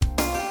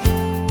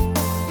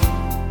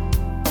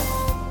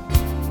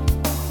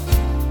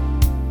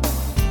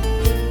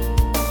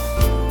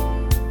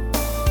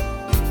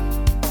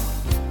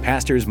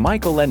Pastors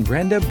Michael and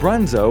Brenda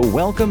Brunzo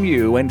welcome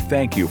you and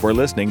thank you for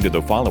listening to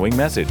the following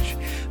message.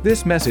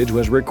 This message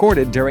was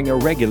recorded during a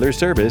regular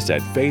service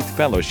at Faith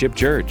Fellowship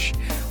Church.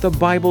 The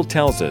Bible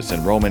tells us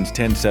in Romans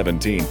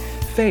 10:17,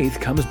 faith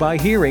comes by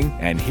hearing,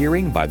 and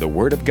hearing by the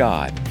Word of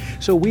God.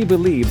 So we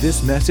believe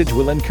this message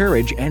will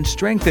encourage and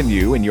strengthen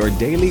you in your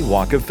daily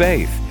walk of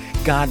faith.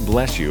 God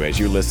bless you as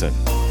you listen.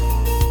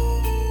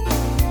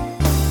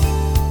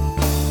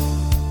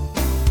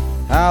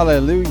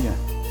 Hallelujah.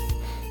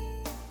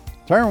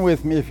 Turn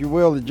with me, if you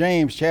will, to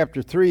James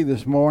chapter 3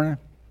 this morning.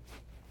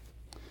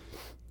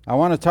 I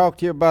want to talk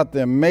to you about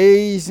the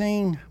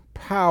amazing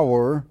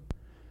power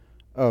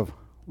of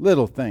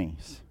little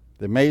things.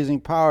 The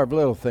amazing power of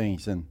little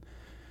things. And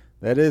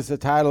that is the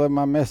title of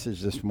my message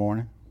this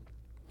morning.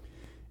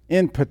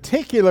 In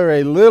particular,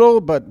 a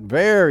little but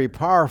very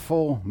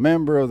powerful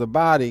member of the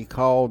body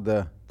called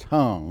the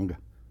tongue.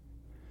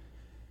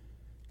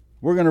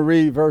 We're going to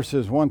read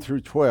verses 1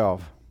 through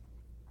 12.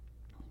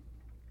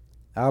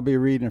 I'll be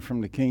reading from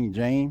the King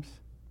James.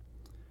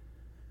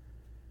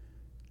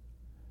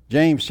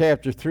 James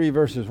chapter 3,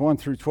 verses 1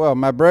 through 12.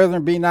 My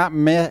brethren, be not Wait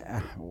a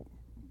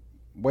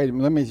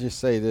minute, let me just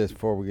say this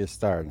before we get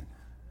started.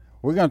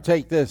 We're going to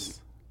take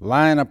this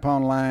line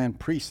upon line,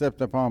 precept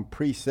upon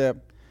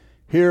precept,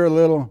 here a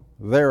little,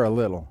 there a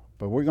little.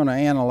 But we're going to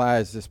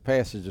analyze this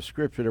passage of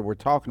Scripture that we're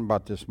talking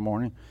about this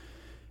morning,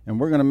 and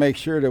we're going to make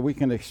sure that we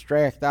can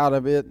extract out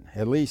of it,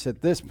 at least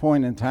at this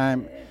point in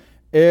time,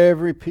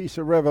 every piece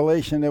of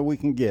revelation that we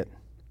can get,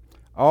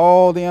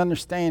 all the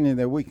understanding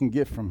that we can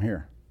get from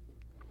here.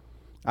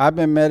 I've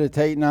been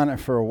meditating on it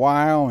for a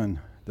while, and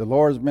the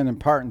Lord's been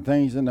imparting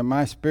things into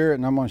my spirit,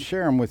 and I'm going to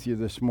share them with you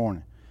this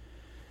morning.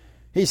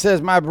 He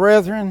says, my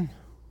brethren,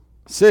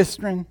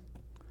 sistren,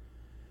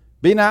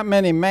 be not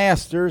many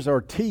masters or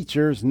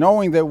teachers,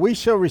 knowing that we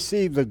shall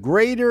receive the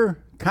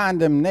greater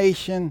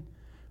condemnation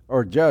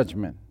or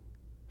judgment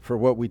for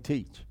what we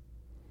teach.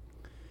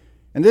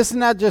 And this is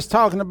not just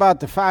talking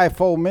about the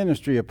fivefold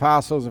ministry,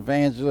 apostles,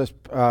 evangelists,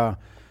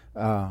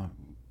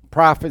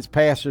 prophets,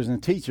 pastors,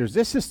 and teachers.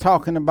 This is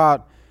talking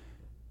about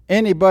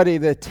anybody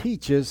that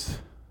teaches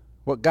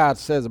what God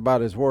says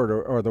about His Word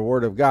or the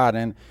Word of God.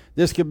 And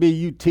this could be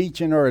you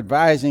teaching or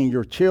advising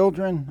your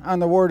children on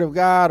the Word of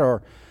God,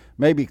 or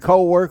maybe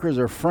co-workers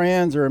or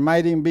friends, or it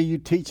might even be you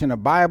teaching a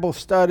Bible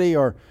study,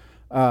 or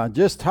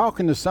just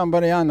talking to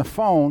somebody on the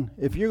phone.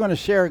 If you're going to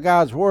share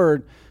God's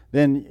Word,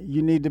 then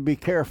you need to be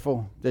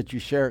careful that you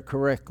share it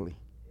correctly.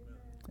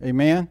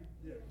 Amen?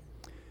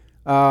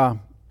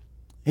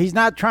 He's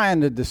not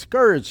trying to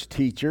discourage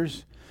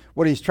teachers.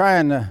 What he's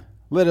trying to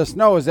let us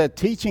know is that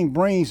teaching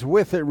brings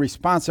with it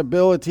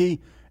responsibility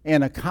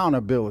and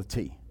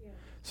accountability.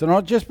 So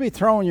don't just be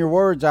throwing your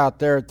words out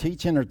there,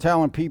 teaching or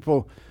telling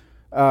people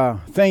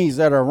things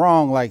that are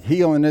wrong, like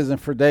healing isn't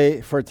for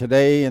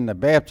today, and the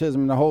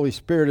baptism of the Holy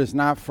Spirit is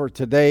not for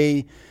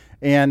today,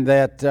 and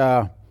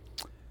that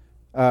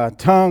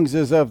tongues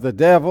is of the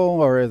devil,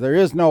 or there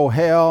is no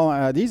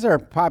hell. These are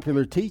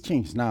popular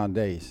teachings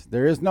nowadays.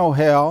 There is no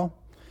hell,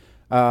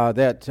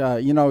 that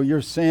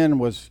your sin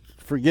was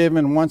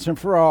forgiven once and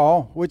for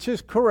all, which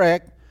is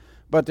correct,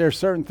 but there are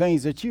certain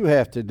things that you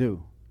have to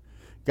do.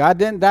 God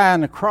didn't die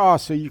on the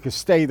cross so you could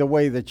stay the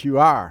way that you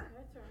are.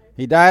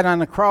 He died on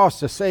the cross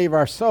to save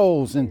our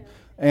souls and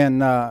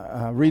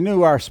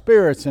renew our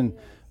spirits and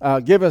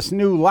give us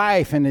new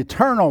life and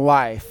eternal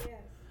life.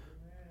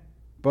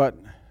 But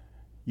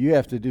you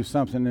have to do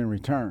something in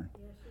return.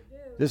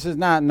 This is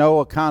not no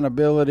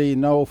accountability,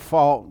 no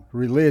fault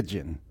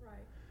religion.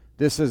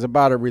 This is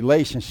about a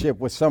relationship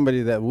with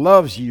somebody that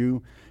loves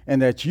you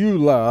and that you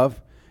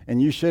love,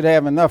 and you should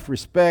have enough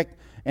respect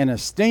and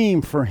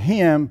esteem for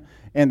him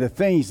and the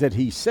things that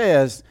he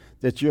says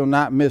that you'll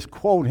not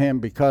misquote him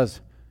because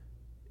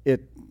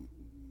it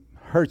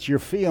hurts your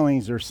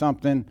feelings or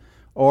something,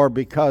 or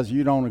because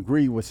you don't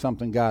agree with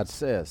something God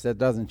says. That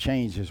doesn't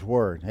change his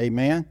word.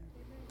 Amen?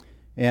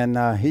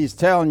 And he's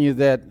telling you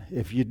that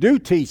if you do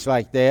teach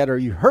like that, or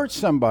you hurt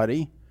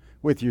somebody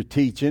with your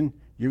teaching,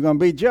 you're going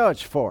to be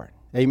judged for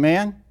it.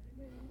 Amen?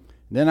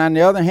 Then on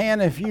the other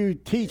hand, if you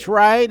teach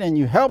right and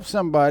you help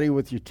somebody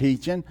with your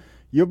teaching,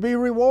 you'll be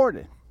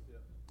rewarded.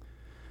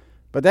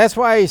 But that's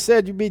why he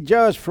said you'll be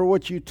judged for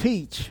what you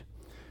teach,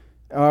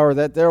 or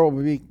that there will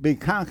be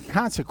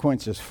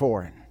consequences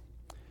for it.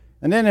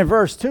 And then in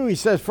verse 2 he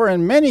says, for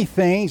in many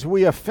things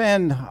we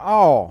offend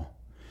all.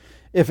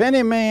 If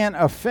any man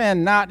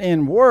offend not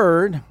in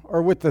word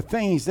or with the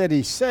things that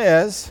he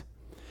says,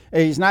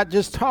 he's not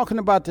just talking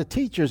about the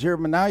teachers here,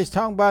 but now he's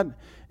talking about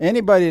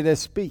anybody that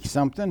speaks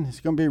something. He's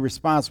going to be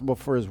responsible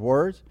for his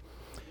words.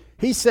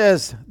 He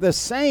says, the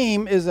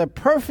same is a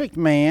perfect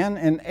man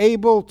and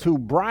able to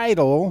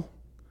bridle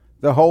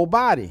the whole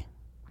body.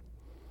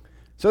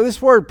 So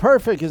this word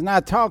perfect is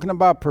not talking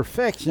about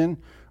perfection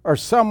or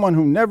someone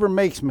who never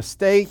makes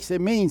mistakes.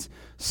 It means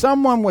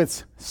someone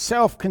with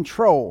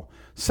self-control,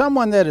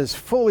 someone that is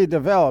fully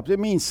developed. It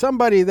means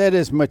somebody that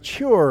is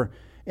mature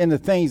in the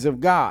things of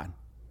God,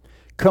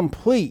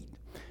 complete.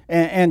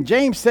 And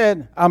James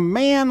said, a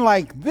man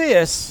like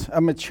this,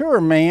 a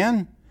mature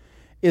man,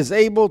 is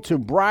able to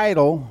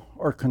bridle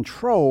or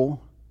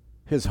control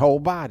his whole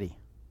body.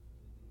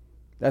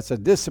 That's a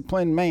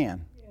disciplined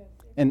man.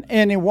 And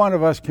any one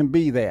of us can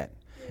be that.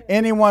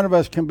 Any one of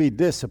us can be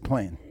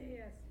disciplined.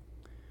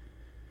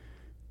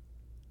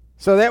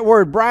 So that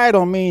word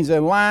bridle means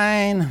a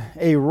line,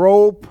 a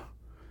rope,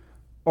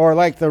 or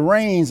like the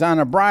reins on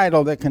a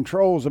bridle that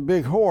controls a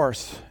big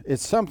horse.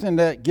 It's something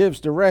that gives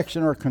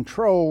direction or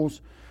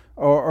controls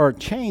or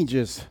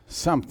changes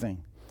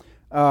something.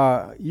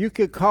 You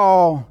could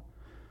call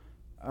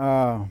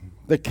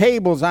the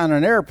cables on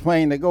an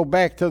airplane that go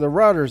back to the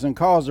rudders and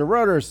cause the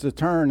rudders to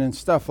turn and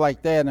stuff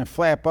like that and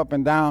flap up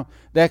and down.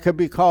 That could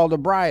be called a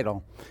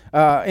bridle.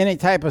 Any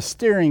type of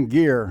steering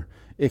gear,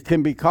 it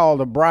can be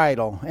called a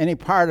bridle. Any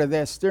part of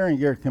that steering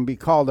gear can be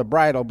called a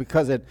bridle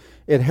because it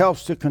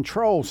helps to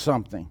control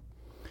something.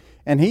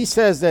 And he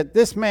says that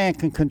this man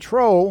can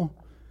control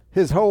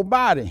his whole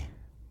body.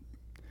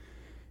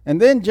 And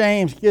then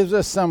James gives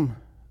us some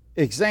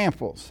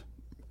examples.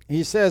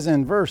 He says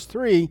in verse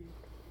 3,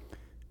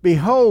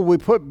 "Behold, we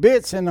put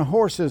bits in the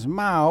horses'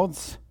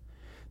 mouths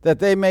that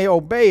they may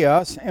obey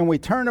us, and we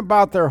turn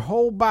about their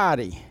whole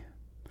body."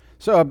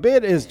 So a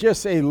bit is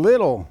just a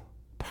little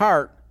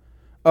part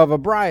of a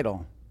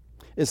bridle.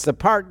 It's the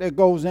part that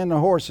goes in the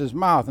horse's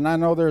mouth. And I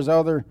know there's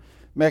other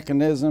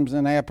mechanisms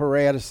and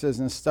apparatuses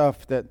and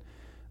stuff that,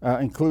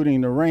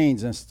 including the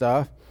reins and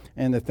stuff,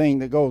 and the thing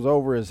that goes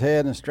over his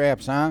head and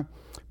straps on.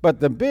 But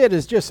the bit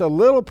is just a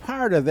little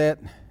part of that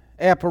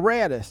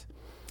apparatus.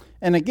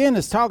 And again,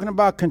 it's talking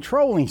about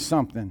controlling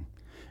something.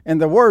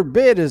 And the word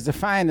bit is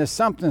defined as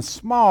something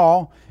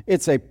small.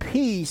 It's a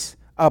piece,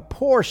 a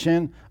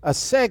portion, a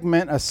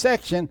segment, a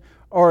section,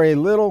 or a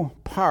little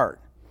part.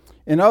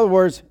 In other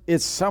words,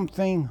 it's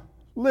something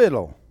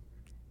little.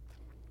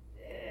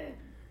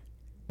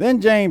 Then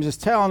James is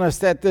telling us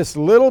that this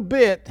little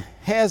bit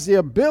has the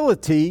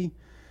ability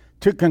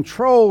to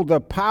control the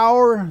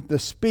power, the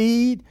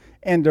speed,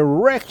 and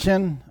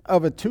direction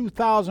of a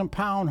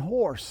 2,000-pound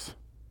horse.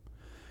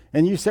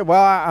 And you said,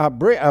 well,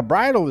 a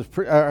bridle is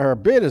or a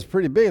bit is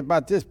pretty big,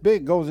 about this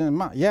big, goes in the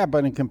mouth. Yeah,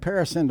 but in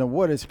comparison to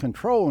what it's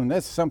controlling,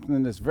 that's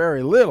something that's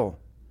very little.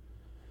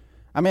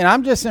 I mean,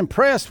 I'm just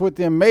impressed with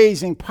the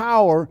amazing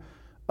power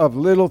of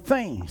little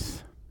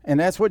things. And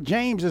that's what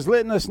James is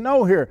letting us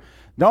know here.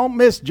 Don't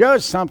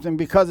misjudge something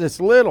because it's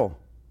little.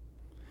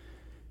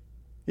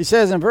 He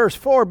says in verse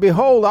 4,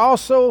 "Behold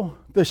also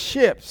the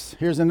ships."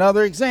 Here's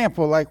another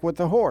example like with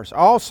the horse.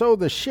 "Also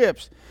the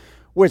ships,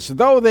 which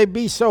though they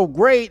be so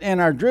great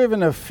and are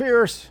driven of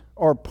fierce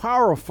or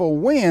powerful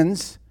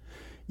winds,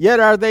 yet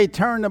are they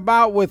turned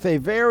about with a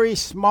very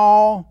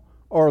small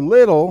or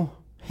little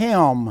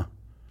helm,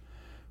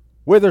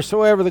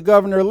 whithersoever the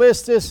governor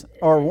listeth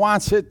or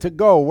wants it to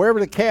go." Wherever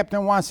the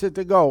captain wants it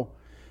to go,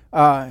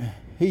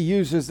 he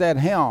uses that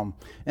helm.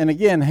 And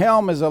again,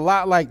 helm is a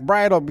lot like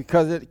bridle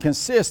because it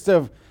consists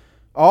of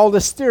all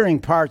the steering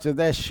parts of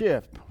that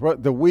ship.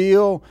 The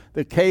wheel,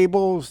 the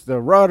cables, the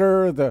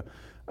rudder, the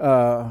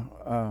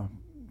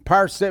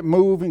parts that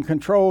move and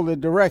control the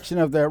direction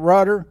of that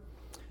rudder.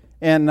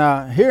 And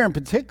here in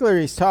particular,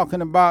 he's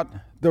talking about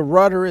the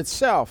rudder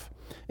itself.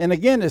 And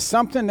again, it's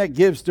something that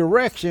gives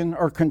direction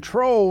or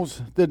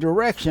controls the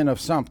direction of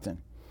something.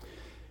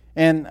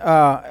 And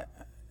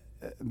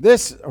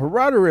this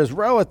rudder is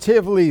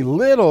relatively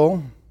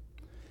little.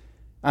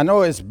 I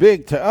know it's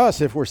big to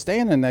us if we're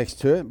standing next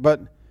to it,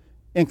 but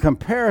in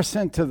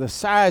comparison to the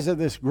size of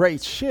this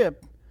great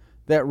ship,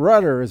 that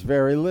rudder is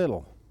very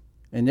little.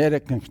 And yet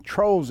it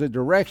controls the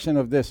direction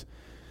of this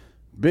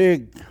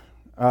big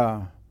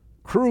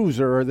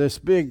cruiser, or this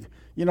big,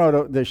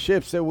 the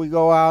ships that we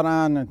go out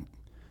on, and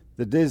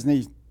the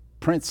Disney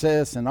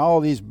Princess and all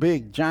these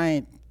big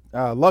giant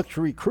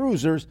luxury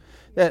cruisers.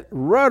 That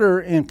rudder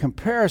in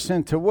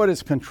comparison to what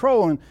it's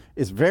controlling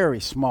is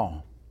very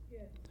small.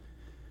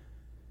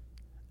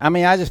 I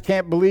mean, I just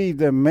can't believe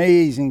the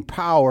amazing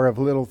power of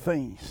little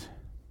things.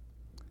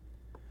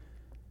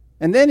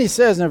 And then he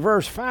says in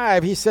verse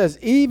 5, he says,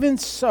 "Even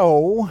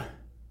so,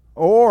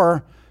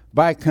 or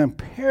by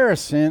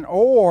comparison,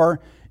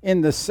 or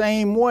in the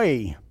same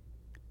way,"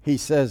 he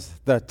says,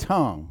 "the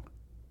tongue,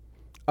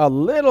 a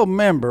little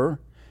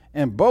member,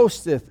 and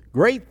boasteth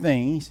great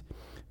things.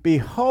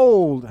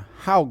 Behold,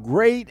 how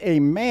great a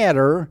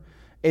matter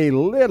a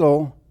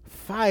little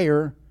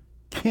fire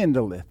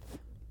kindleth,"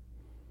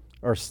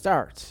 or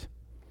starts.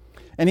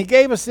 And he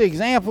gave us the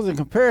examples and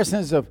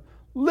comparisons of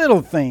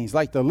little things,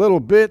 like the little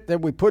bit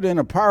that we put in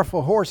a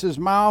powerful horse's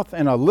mouth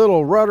and a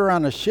little rudder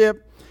on a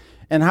ship,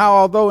 and how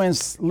although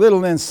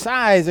little in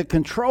size, it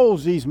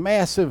controls these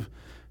massive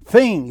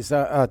things.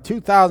 A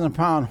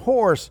 2,000-pound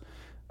horse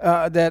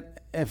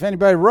that if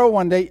anybody rode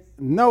one, they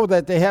know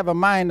that they have a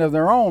mind of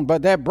their own,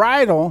 but that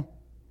bridle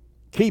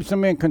keeps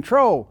them in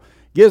control,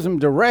 gives them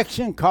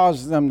direction,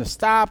 causes them to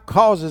stop,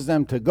 causes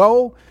them to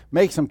go,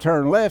 makes them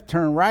turn left,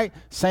 turn right.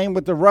 Same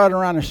with the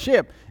rudder on a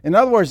ship. In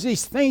other words,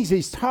 these things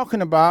he's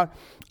talking about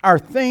are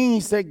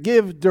things that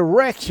give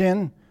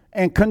direction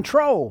and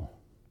control.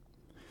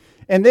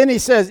 And then he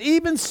says,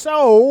 "Even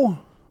so,"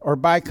 or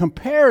by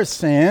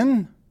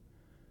comparison,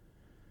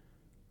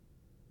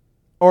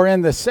 or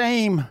in the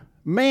same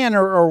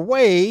manner or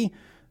way,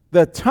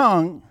 the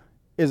tongue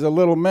is a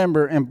little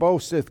member and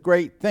boasteth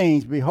great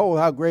things. Behold,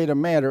 how great a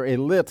matter a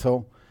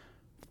little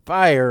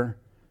fire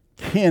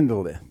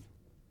kindleth.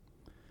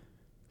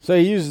 So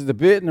he uses the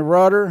bit and the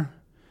rudder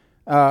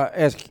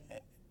as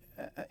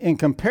in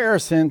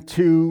comparison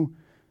to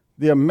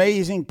the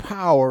amazing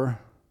power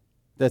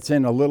that's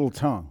in a little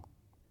tongue.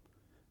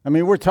 I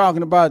mean, we're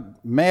talking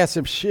about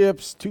massive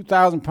ships,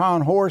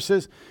 2,000-pound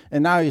horses,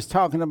 and now he's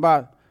talking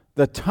about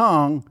the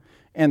tongue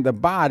and the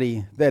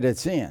body that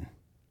it's in.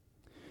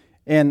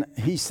 And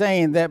he's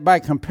saying that by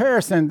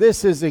comparison,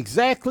 this is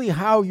exactly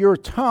how your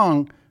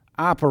tongue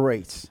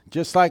operates.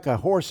 Just like a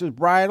horse's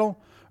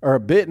bridle or a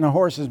bit in a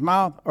horse's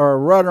mouth or a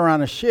rudder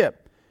on a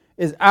ship.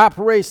 It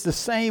operates the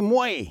same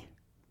way.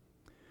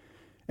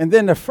 And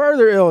then to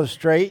further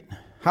illustrate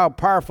how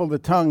powerful the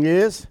tongue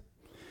is,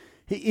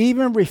 he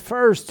even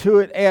refers to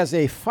it as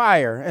a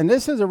fire. And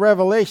this is a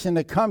revelation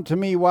that come to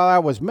me while I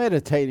was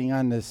meditating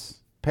on this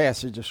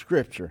passage of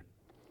Scripture.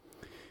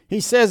 He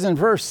says in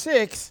verse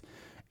 6,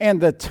 and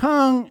the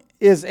tongue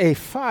is a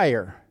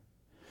fire.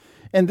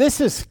 And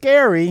this is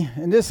scary,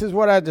 and this is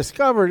what I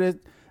discovered,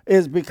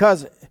 is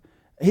because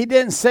he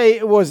didn't say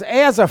it was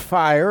as a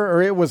fire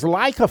or it was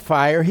like a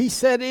fire. He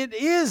said it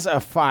is a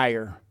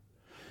fire.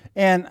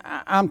 And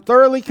I'm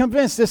thoroughly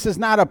convinced this is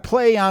not a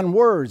play on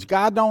words.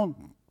 God don't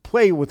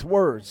play with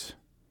words.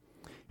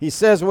 He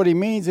says what he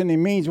means and he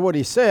means what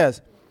he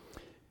says.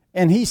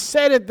 And he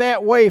said it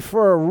that way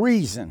for a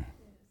reason.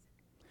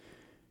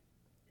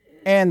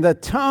 And the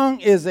tongue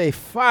is a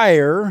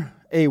fire,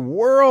 a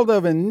world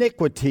of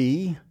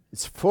iniquity.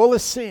 It's full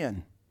of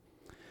sin.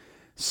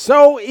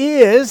 So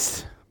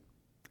is,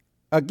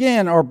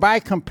 again, or by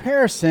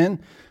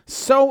comparison,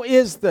 so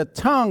is the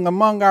tongue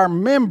among our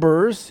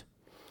members,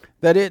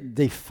 that it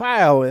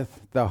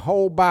defileth the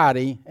whole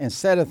body, and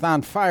setteth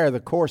on fire the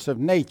course of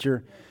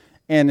nature,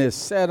 and is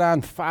set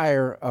on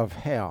fire of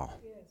hell.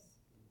 Yes.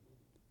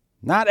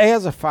 Not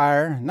as a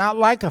fire, not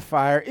like a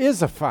fire,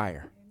 is a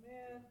fire.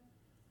 Amen.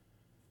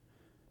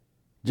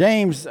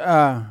 James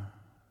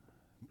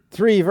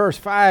 3 verse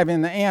 5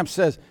 in the AMP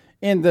says,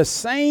 in the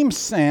same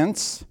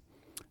sense,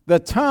 the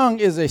tongue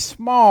is a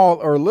small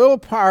or little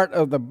part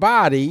of the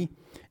body,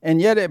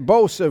 and yet it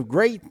boasts of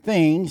great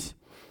things.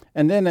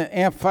 And then the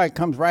Amplified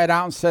comes right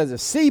out and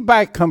says, see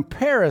by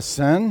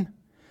comparison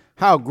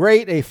how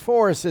great a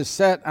forest is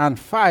set on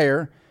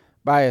fire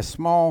by a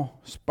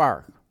small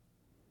spark.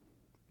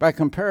 By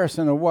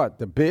comparison of what?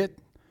 The bit,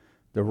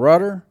 the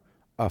rudder,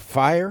 a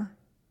fire.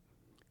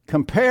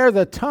 Compare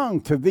the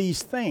tongue to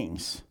these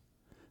things.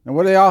 And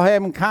what do they all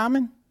have in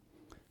common?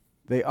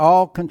 They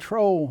all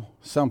control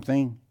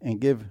something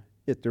and give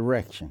it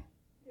direction.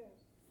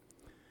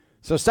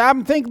 So stop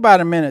and think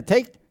about it a minute.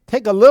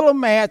 Take a little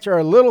match or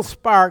a little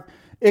spark.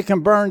 It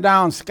can burn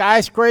down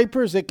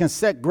skyscrapers. It can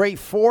set great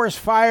forest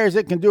fires.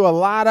 It can do a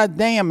lot of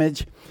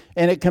damage,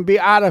 and it can be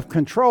out of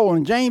control.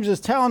 And James is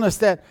telling us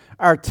that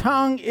our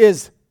tongue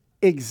is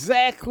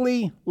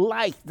exactly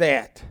like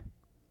that.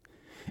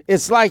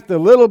 It's like the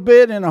little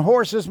bit in a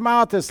horse's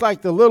mouth. It's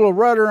like the little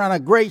rudder on a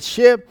great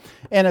ship.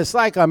 And it's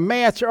like a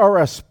match or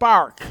a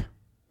spark.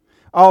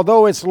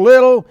 Although it's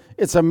little,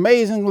 it's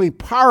amazingly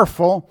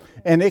powerful,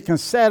 and it can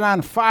set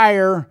on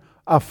fire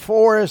a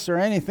forest or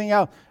anything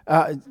else,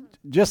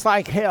 just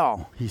like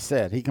hell, he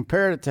said. He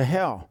compared it to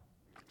hell.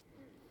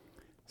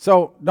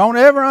 So don't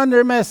ever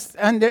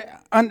underestimate,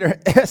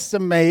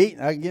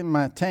 I get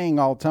my tongue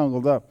all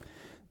tangled up.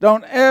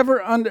 Don't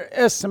ever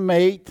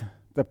underestimate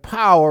the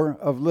power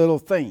of little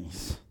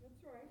things.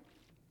 That's right.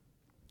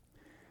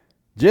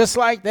 Just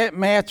like that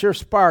match or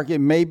spark, it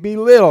may be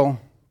little,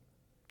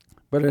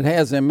 but it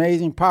has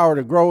amazing power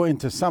to grow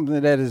into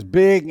something that is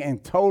big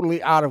and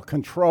totally out of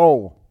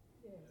control.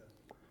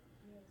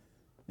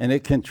 And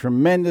it can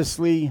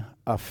tremendously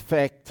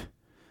affect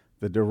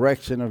the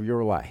direction of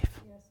your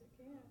life. Yes, it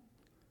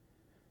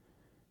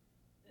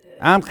can.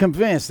 I'm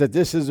convinced that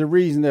this is the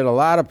reason that a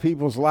lot of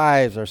people's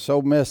lives are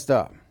so messed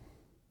up.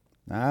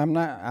 Now, I'm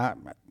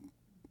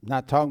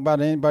not talking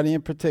about anybody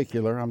in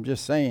particular. I'm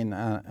just saying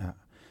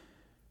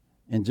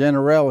in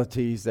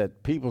generalities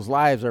that people's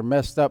lives are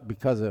messed up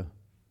because of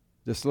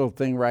this little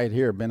thing right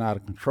here been out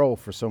of control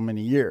for so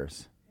many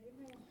years.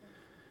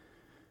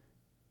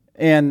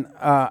 And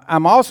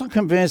I'm also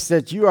convinced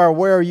that you are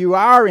where you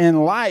are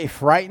in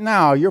life right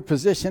now, your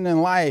position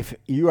in life,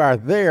 you are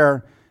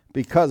there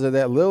because of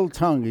that little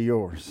tongue of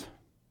yours.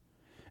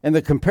 And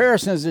the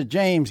comparisons that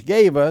James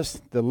gave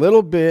us, the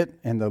little bit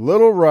and the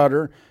little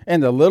rudder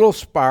and the little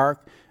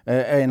spark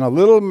and a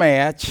little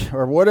match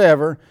or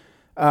whatever,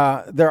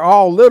 they're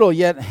all little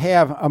yet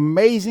have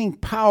amazing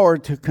power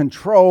to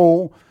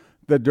control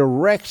the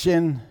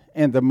direction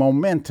and the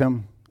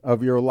momentum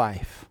of your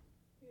life.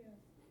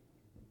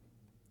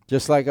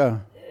 Just like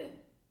a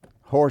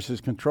horse is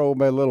controlled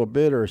by a little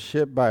bit or a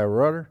ship by a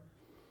rudder.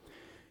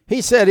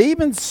 He said,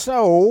 even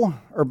so,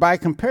 or by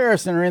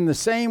comparison, or in the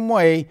same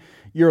way,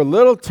 your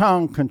little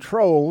tongue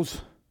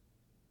controls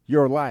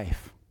your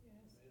life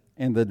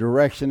and the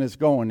direction it's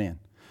going in.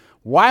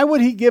 Why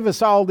would he give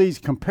us all these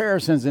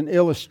comparisons and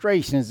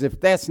illustrations if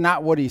that's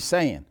not what he's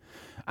saying?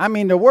 I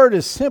mean, the word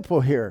is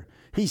simple here.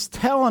 He's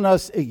telling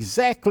us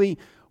exactly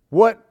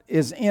what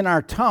is in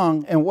our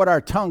tongue and what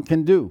our tongue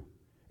can do.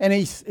 And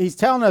he's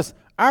telling us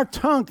our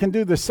tongue can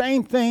do the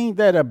same thing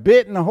that a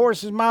bit in a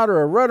horse's mouth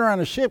or a rudder on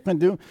a ship can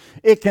do.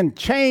 It can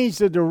change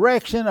the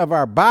direction of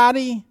our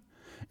body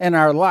and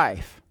our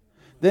life.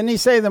 Didn't he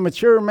say the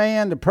mature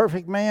man, the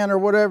perfect man or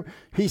whatever?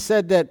 He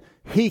said that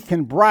he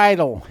can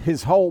bridle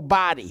his whole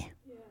body.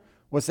 Yeah.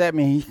 What's that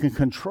mean? He can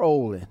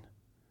control it.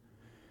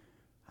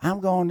 I'm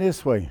going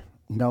this way.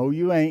 No,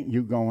 you ain't.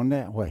 You're going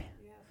that way.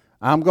 Yes.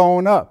 I'm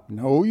going up.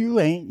 No, you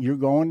ain't. You're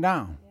going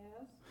down.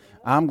 Yes. Yes.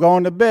 I'm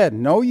going to bed.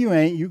 No, you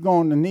ain't. You're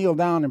going to kneel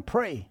down and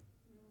pray.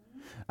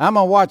 Mm-hmm. I'm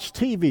going to watch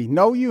TV.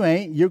 No, you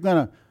ain't. You're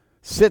going to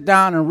sit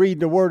down and read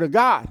the Word of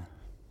God.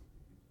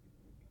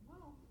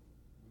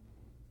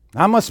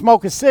 I'm going to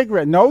smoke a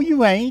cigarette. No,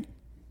 you ain't.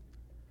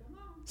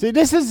 See,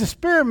 this is the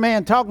spirit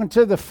man talking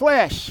to the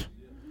flesh.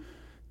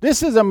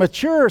 This is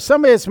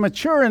somebody that's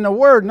mature in the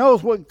Word,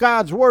 knows what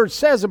God's Word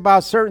says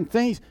about certain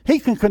things. He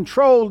can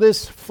control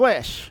this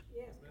flesh.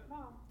 Yes,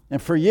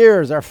 and for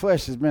years, our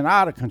flesh has been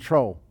out of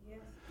control. Yes.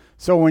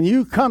 So when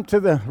you come to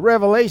the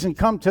revelation,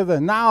 come to the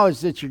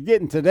knowledge that you're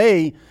getting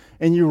today,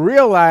 and you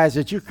realize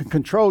that you can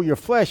control your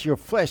flesh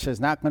is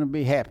not going to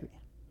be happy.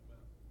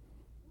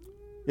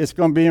 It's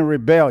going to be in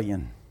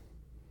rebellion.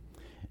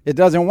 It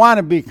doesn't want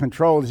to be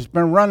controlled. It's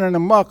been running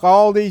amok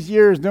all these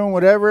years, doing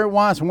whatever it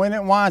wants, when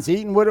it wants,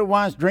 eating what it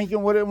wants,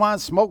 drinking what it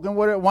wants, smoking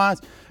what it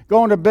wants,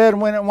 going to bed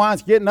when it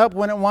wants, getting up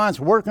when it wants,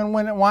 working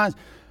when it wants,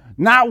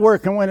 not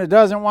working when it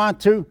doesn't want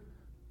to.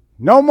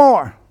 No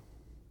more.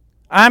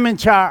 I'm in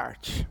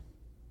charge.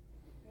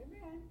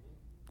 Amen.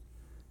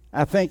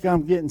 I think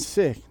I'm getting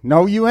sick.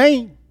 No, you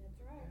ain't.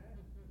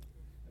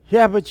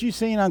 Yeah, but you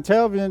seen on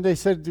television, they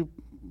said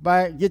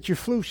get your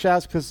flu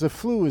shots because the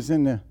flu is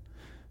in the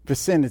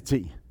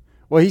vicinity.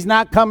 Well, he's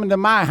not coming to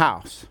my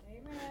house.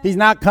 Amen. He's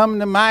not coming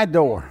to my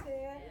door.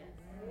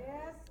 Yes.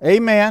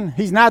 Amen.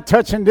 He's not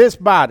touching this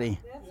body.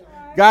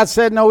 Right. God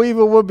said no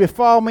evil will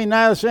befall me,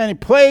 neither shall any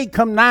plague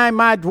come nigh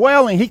my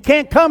dwelling. He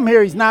can't come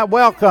here. He's not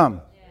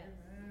welcome. Yes.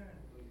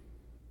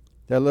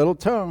 That little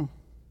tongue.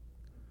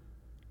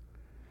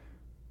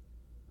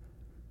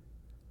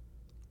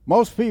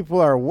 Most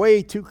people are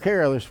way too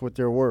careless with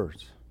their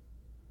words.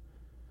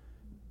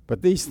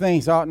 But these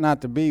things ought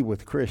not to be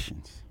with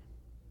Christians.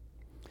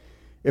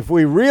 If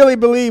we really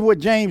believe what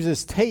James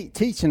is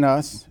teaching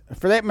us,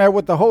 for that matter,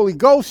 what the Holy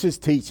Ghost is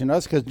teaching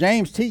us, because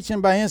James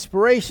teaching by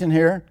inspiration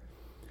here,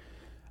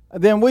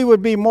 then we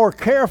would be more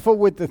careful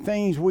with the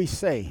things we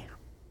say.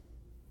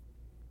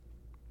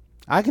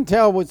 I can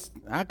tell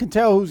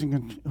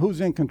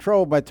who's in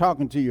control by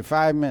talking to you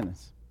 5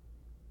 minutes.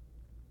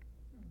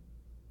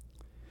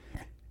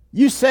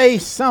 You say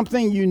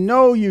something you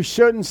know you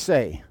shouldn't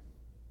say.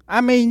 I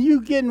mean,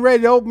 you getting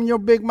ready to open your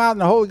big mouth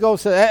and the Holy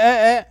Ghost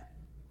says,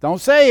 don't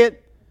say it.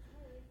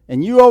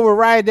 And you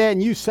override that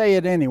and you say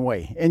it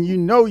anyway. And you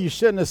know you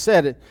shouldn't have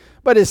said it.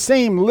 But it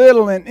seemed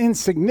little and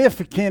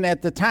insignificant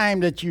at the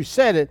time that you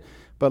said it.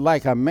 But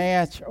like a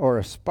match or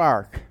a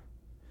spark,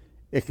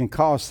 it can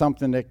cause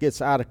something that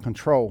gets out of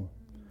control.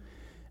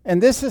 And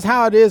this is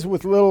how it is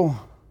with little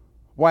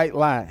white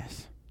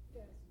lies.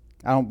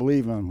 I don't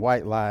believe in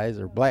white lies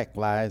or black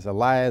lies. A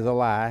lie is a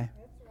lie.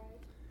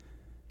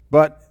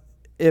 But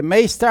it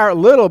may start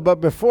little,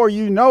 but before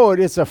you know it,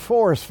 it's a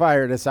forest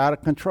fire that's out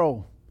of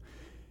control.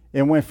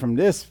 It went from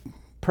this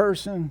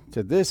person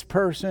to this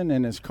person,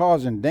 and it's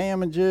causing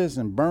damages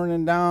and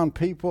burning down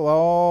people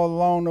all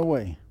along the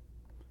way.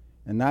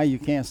 And now you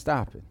can't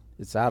stop it.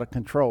 It's out of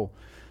control.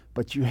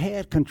 But you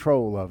had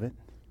control of it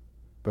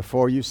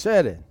before you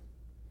said it.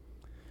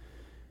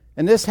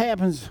 And this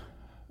happens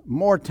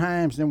more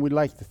times than we'd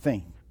like to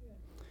think.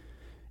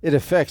 It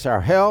affects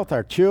our health,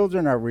 our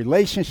children, our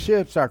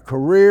relationships, our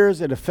careers.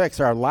 It affects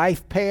our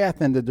life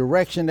path and the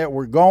direction that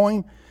we're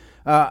going.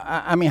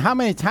 I mean, how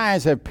many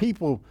times have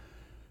people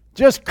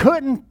just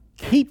couldn't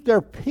keep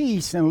their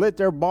peace and let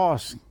their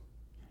boss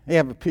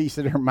have a piece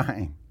of their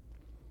mind?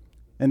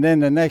 And then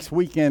the next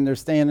weekend they're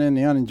standing in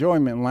the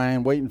unemployment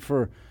line waiting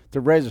to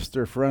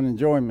register for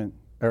unemployment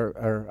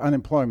or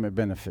unemployment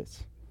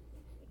benefits.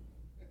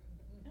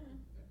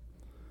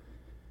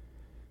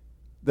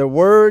 The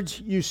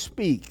words you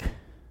speak,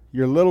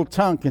 your little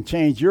tongue can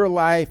change your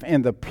life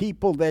and the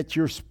people that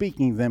you're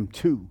speaking them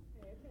to.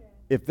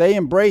 If they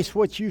embrace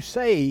what you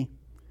say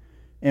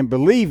and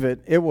believe it,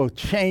 it will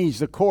change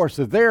the course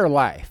of their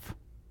life.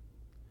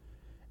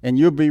 And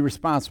you'll be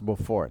responsible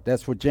for it.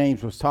 That's what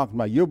James was talking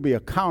about. You'll be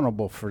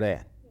accountable for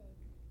that.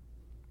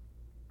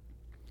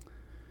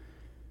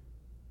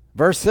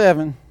 Verse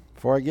 7,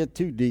 before I get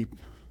too deep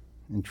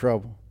in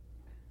trouble,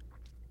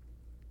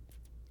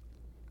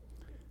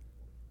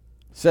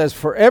 says,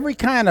 for every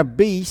kind of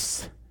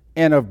beast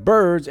and of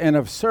birds and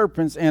of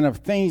serpents and of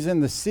things in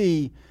the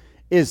sea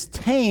is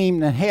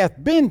tamed and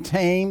hath been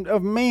tamed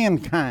of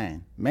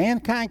mankind.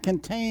 Mankind can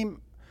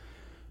tame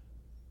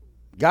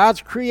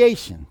God's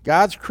creation,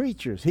 God's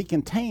creatures. He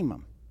can tame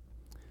them.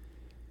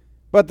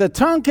 But the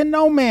tongue can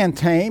no man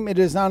tame. It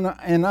is an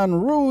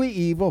unruly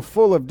evil,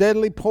 full of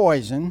deadly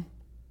poison.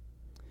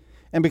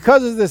 And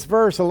because of this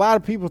verse, a lot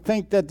of people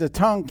think that the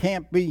tongue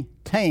can't be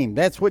tamed.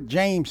 That's what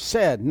James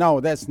said.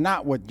 No, that's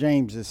not what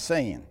James is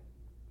saying.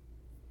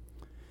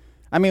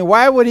 I mean,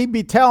 why would he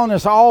be telling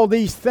us all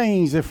these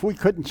things if we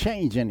couldn't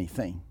change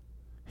anything?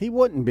 He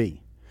wouldn't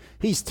be.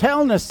 He's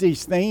telling us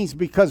these things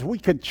because we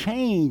could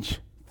change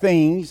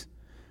things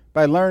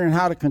by learning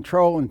how to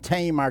control and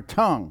tame our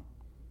tongue.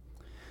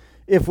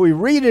 If we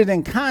read it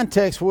in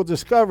context, we'll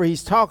discover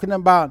he's talking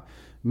about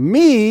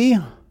me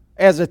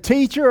as a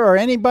teacher or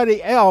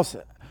anybody else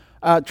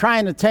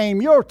trying to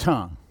tame your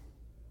tongue,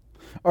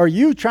 or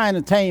you trying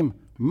to tame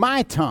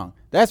my tongue.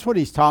 That's what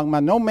he's talking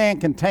about. No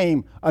man can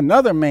tame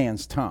another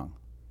man's tongue.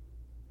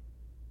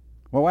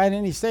 Well, why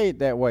didn't he say it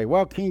that way?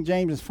 Well, King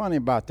James is funny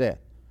about that.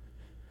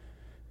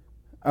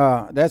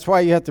 That's why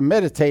you have to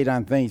meditate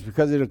on things,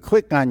 because it'll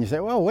click on you. Say,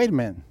 well, wait a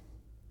minute.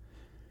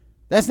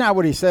 That's not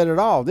what he said at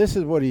all. This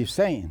is what he's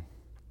saying.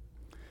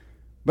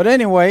 But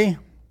anyway,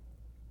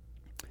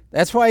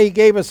 that's why he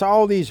gave us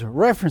all these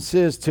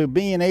references to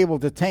being able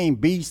to tame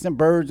beasts and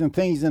birds and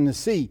things in the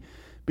sea.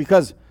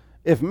 Because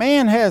if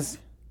man has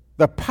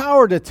the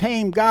power to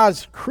tame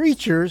God's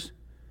creatures,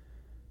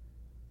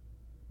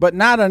 but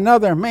not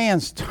another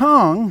man's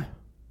tongue,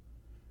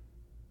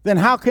 then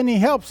how can he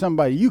help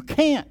somebody? You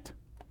can't.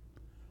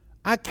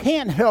 I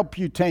can't help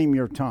you tame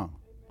your tongue.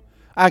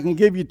 I can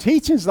give you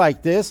teachings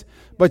like this,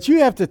 but you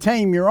have to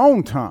tame your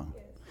own tongue.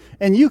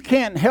 And you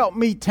can't help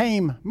me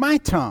tame my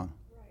tongue.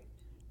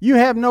 You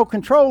have no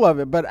control of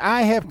it, but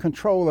I have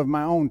control of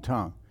my own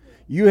tongue.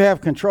 You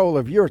have control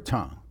of your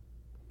tongue.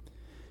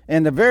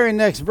 And the very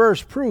next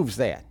verse proves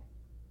that.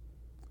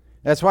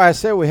 That's why I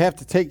said we have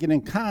to take it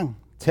in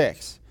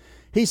context.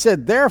 He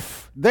said,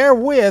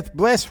 therewith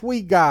bless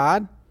we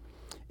God,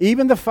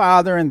 even the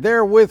Father, and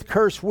therewith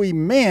curse we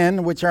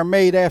men, which are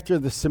made after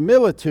the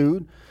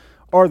similitude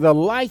or the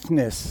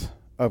likeness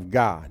of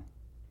God.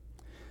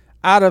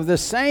 Out of the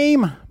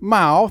same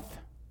mouth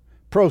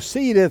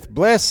proceedeth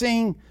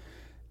blessing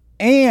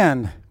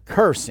and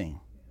cursing.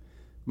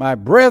 My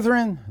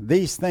brethren,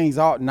 these things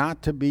ought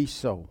not to be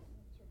so.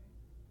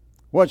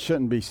 What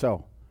shouldn't be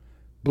so?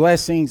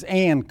 Blessings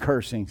and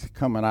cursings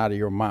coming out of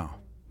your mouth.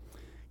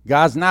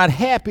 God's not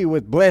happy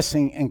with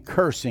blessing and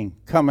cursing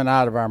coming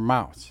out of our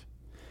mouths.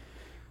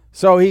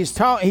 So he's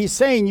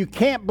saying you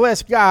can't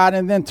bless God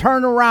and then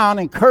turn around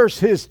and curse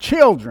his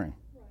children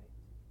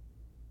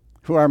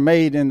who are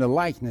made in the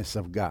likeness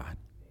of God.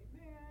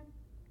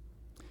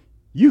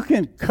 You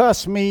can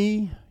cuss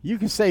me, you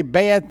can say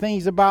bad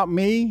things about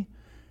me,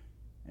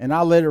 and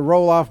I'll let it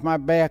roll off my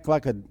back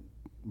like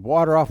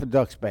water off a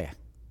duck's back.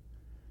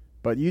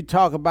 But you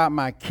talk about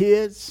my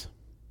kids,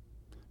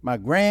 my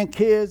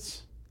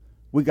grandkids,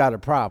 we got a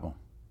problem.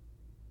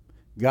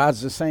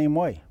 God's the same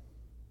way.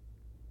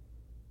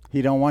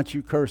 He don't want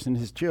you cursing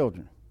his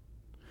children.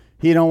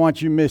 He don't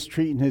want you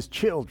mistreating his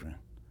children.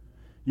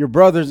 Your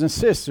brothers and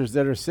sisters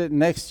that are sitting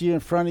next to you, in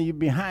front of you,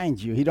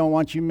 behind you, he don't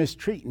want you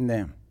mistreating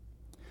them.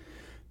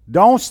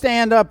 Don't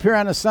stand up here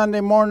on a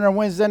Sunday morning or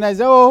Wednesday night and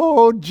say,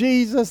 oh,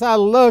 Jesus, I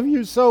love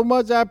you so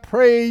much. I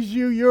praise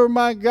you. You're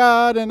my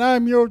God, and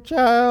I'm your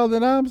child,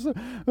 and I'm so...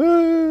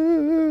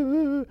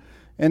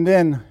 And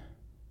then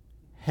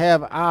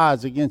have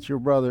odds against your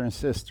brother and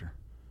sister.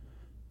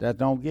 That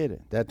don't get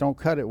it. That don't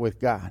cut it with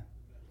God.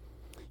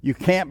 You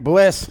can't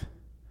bless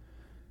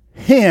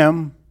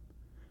him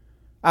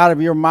out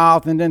of your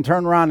mouth and then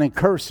turn around and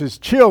curse his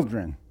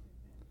children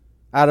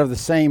out of the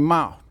same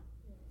mouth.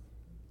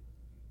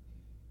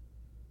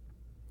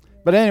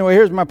 But anyway,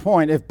 here's my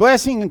point. If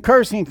blessing and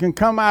cursing can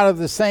come out of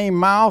the same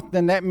mouth,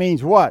 then that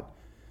means what?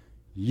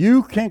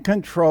 You can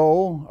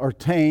control or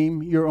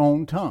tame your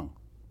own tongue.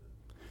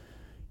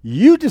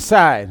 You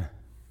decide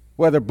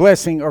whether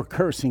blessing or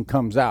cursing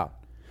comes out.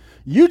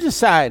 You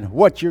decide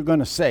what you're going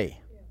to say.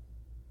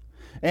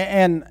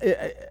 And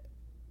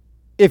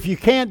if you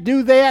can't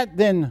do that,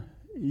 then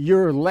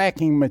you're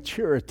lacking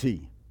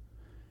maturity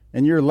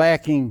and you're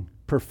lacking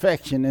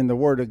perfection in the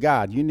Word of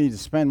God. You need to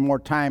spend more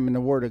time in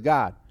the Word of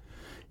God.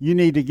 You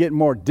need to get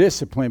more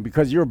discipline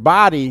because your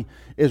body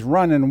is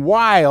running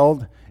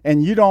wild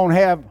and you don't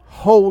have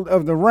hold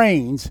of the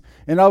reins.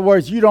 In other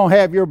words, you don't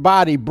have your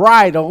body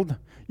bridled.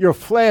 Your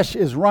flesh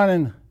is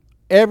running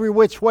every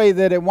which way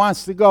that it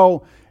wants to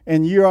go,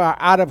 and you are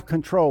out of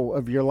control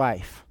of your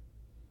life.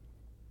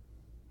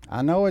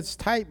 I know it's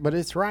tight, but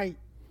it's right.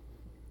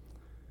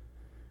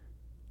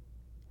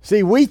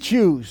 See, we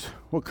choose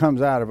what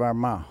comes out of our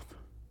mouth.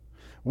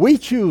 We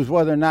choose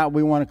whether or not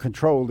we want to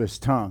control this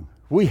tongue.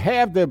 We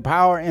have the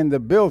power and the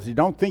ability.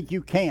 Don't think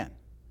you can't.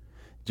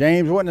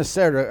 James wouldn't have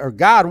said, or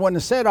God wouldn't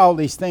have said all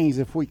these things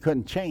if we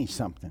couldn't change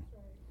something.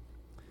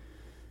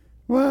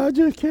 Well, I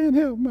just can't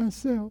help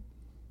myself.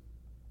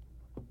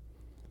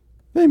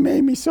 They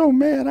made me so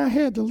mad I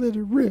had to let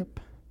it rip.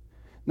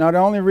 Now, the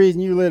only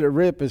reason you let it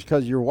rip is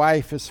because your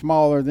wife is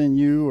smaller than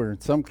you, or in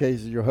some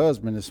cases your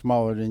husband is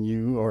smaller than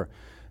you, or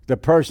the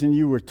person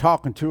you were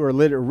talking to or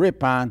let it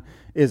rip on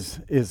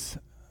is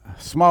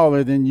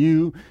smaller than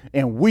you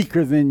and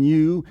weaker than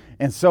you,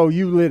 and so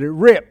you let it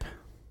rip.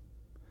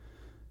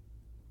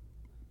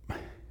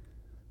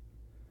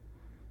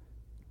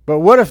 But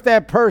what if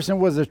that person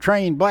was a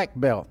trained black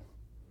belt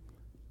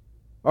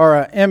or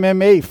a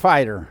MMA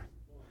fighter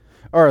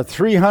or a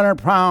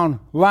 300-pound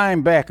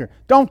linebacker?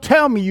 Don't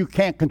tell me you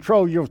can't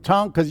control your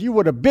tongue, because you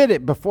would have bit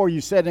it before you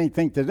said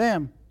anything to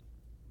them.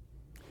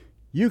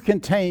 You can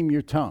tame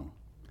your tongue.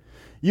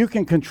 You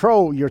can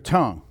control your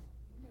tongue.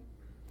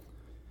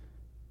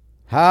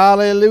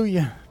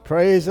 Hallelujah.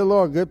 Praise the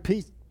Lord.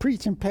 Good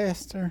preaching,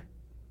 Pastor.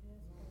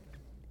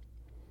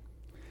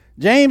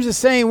 James is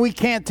saying we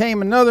can't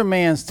tame another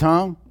man's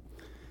tongue.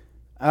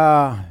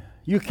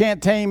 You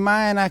can't tame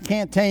mine. I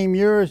can't tame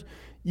yours.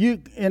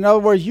 In other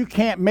words, you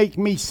can't make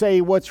me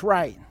say what's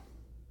right.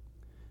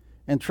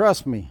 And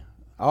trust me,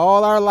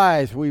 all our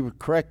lives we were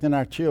correcting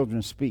our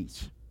children's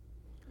speech.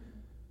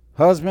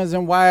 Husbands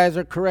and wives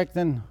are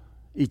correcting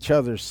each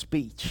other's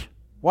speech.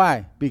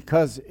 Why?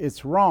 Because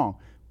it's wrong.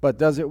 But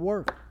does it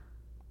work?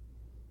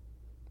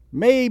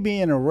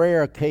 Maybe in a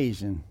rare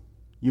occasion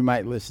you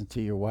might listen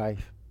to your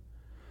wife.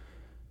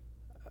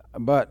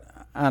 But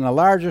on a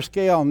larger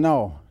scale,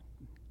 no.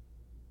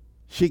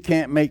 She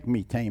can't make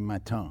me tame my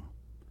tongue.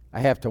 I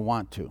have to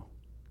want to.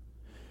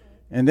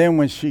 And then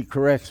when she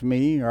corrects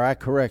me or I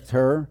correct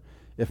her,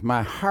 if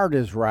my heart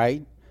is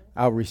right,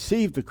 I'll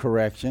receive the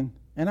correction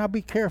and I'll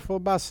be careful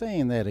about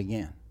saying that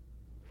again.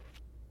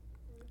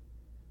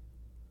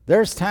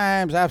 There's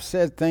times I've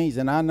said things,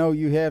 and I know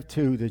you have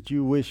too, that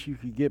you wish you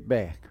could get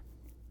back,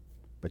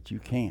 but you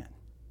can't.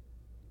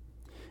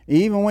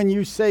 Even when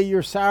you say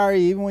you're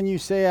sorry, even when you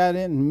say I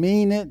didn't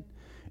mean it,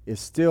 it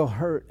still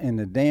hurt and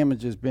the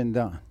damage has been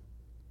done.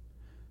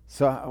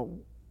 So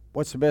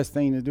what's the best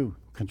thing to do?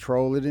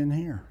 Control it in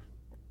here.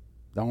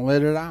 Don't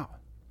let it out.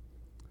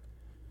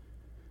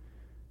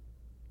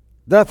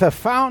 Doth a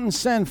fountain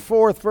send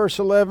forth, verse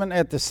 11,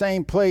 at the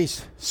same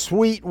place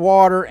sweet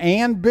water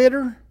and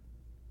bitter?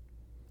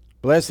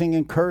 Blessing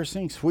and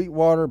cursing, sweet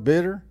water,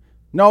 bitter?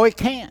 No, it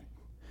can't.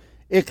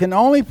 It can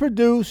only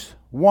produce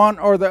one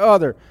or the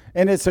other.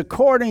 And it's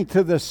according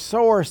to the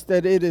source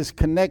that it is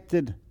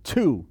connected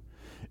to.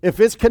 If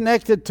it's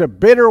connected to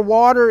bitter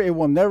water, it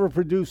will never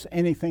produce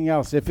anything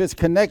else. If it's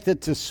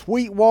connected to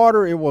sweet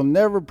water, it will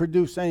never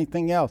produce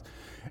anything else.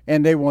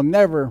 And they will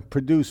never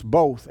produce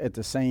both at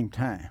the same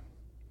time.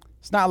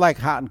 It's not like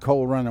hot and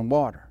cold running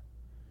water.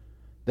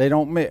 They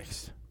don't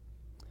mix.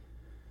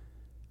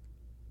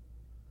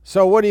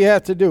 So what do you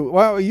have to do?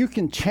 Well, you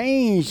can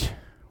change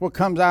what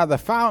comes out of the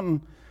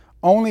fountain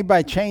only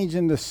by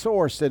changing the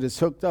source that it's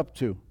hooked up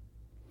to.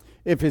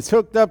 If it's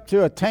hooked up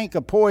to a tank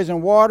of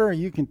poison water,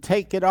 you can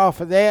take it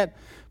off of that,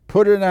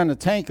 put it on a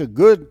tank of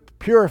good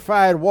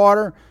purified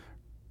water,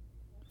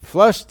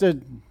 flush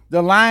the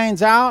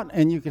lines out,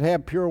 and you can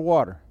have pure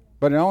water.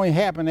 But it only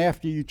happened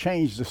after you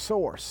change the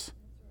source.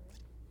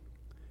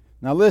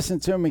 Now listen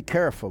to me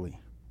carefully.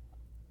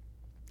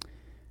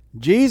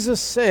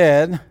 Jesus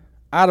said,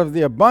 out of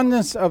the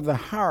abundance of the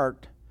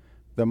heart,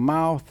 the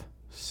mouth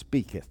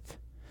speaketh.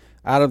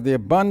 Out of the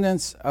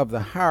abundance of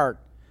the heart,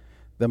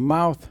 the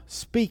mouth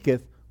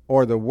speaketh,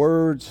 or the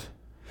words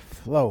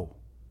flow.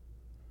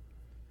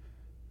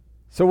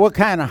 So what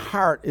kind of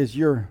heart is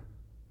your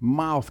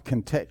mouth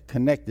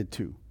connected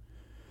to?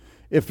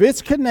 If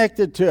it's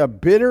connected to a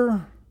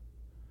bitter,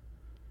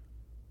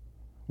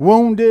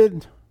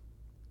 wounded,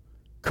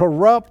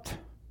 corrupt,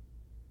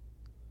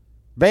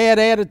 bad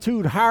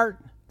attitude heart,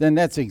 then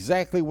that's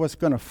exactly what's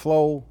going to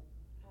flow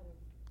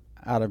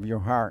out of your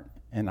heart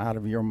and out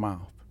of your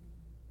mouth.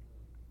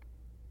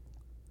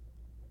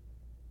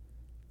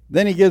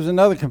 Then he gives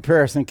another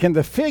comparison. Can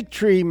the fig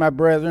tree, my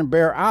brethren,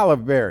 bear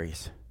olive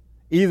berries,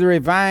 either a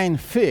vine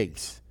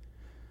figs?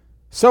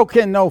 So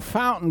can no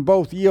fountain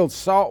both yield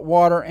salt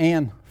water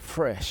and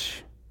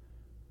fresh.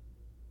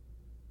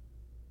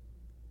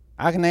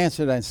 I can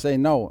answer that and say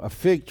no. A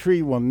fig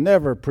tree will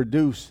never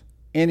produce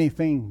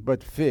anything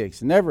but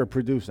figs. Never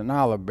produce an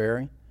olive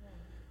berry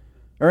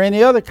or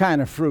any other kind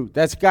of fruit.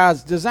 That's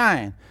God's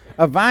design.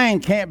 A vine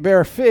can't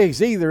bear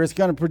figs either. It's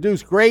going to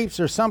produce grapes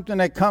or something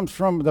that comes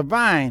from the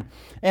vine.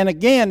 And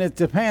again, it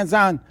depends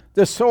on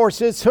the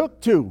source it's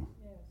hooked to.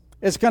 Yes.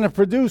 It's going to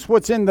produce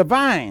what's in the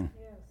vine.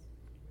 Yes.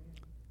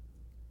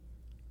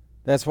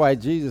 That's why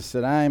Jesus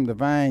said, I am the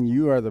vine,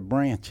 you are the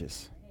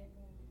branches. Amen.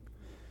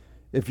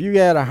 If you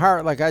had a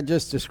heart like I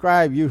just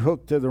described, you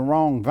hooked to the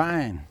wrong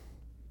vine.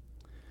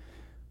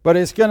 But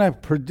it's going to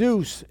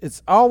produce,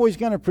 it's always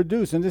going to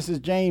produce, and this is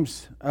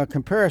James'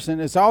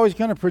 comparison, it's always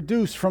going to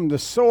produce from the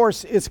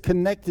source it's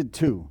connected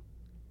to.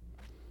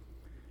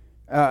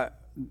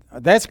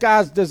 That's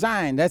God's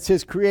design. That's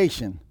his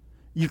creation.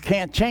 You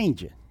can't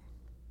change it.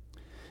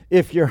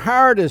 If your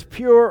heart is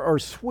pure or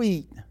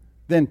sweet,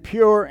 then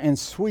pure and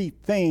sweet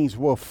things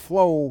will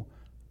flow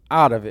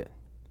out of it.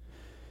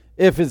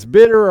 If it's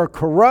bitter or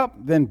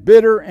corrupt, then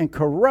bitter and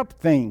corrupt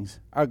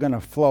things are going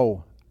to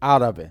flow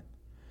out of it.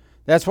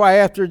 That's why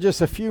after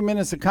just a few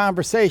minutes of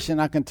conversation,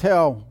 I can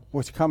tell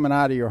what's coming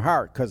out of your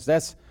heart, because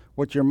that's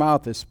what your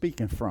mouth is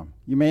speaking from.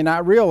 You may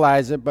not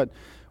realize it, but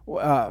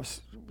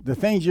the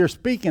things you're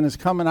speaking is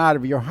coming out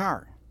of your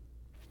heart.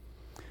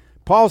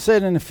 Paul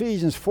said in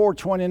Ephesians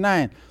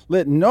 4:29,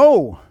 let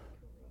no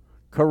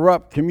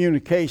corrupt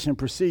communication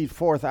proceed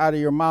forth out of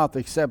your mouth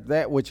except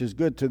that which is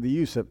good to the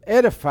use of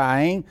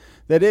edifying,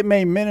 that it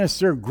may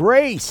minister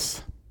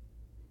grace,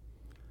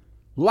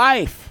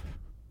 life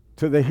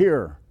to the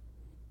hearer.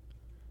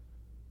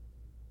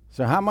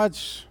 So how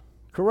much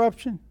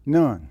corruption?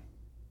 None.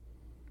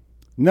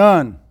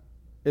 None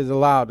is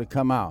allowed to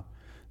come out.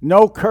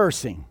 No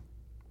cursing.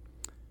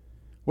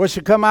 What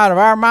should come out of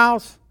our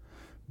mouths?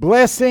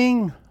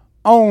 Blessing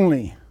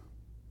only.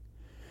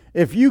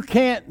 If you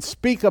can't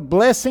speak a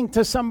blessing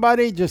to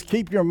somebody, just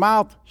keep your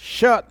mouth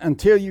shut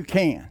until you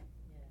can.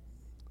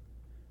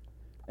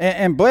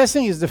 And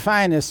blessing is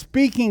defined as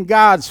speaking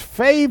God's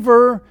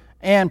favor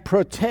and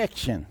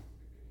protection.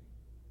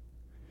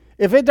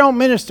 If it don't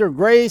minister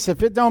grace,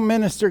 if it don't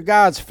minister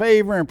God's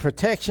favor and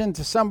protection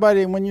to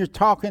somebody when you're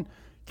talking,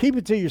 keep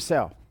it to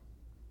yourself.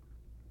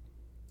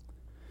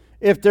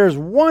 If there's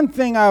one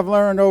thing I've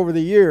learned over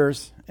the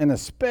years, and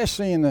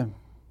especially in the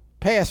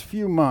past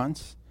few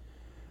months,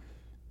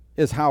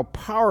 is how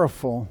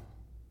powerful,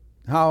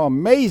 how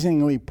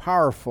amazingly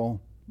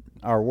powerful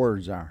our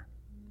words are.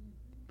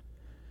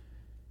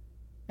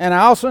 And I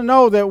also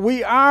know that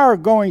we are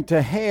going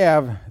to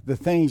have the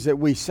things that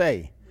we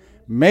say.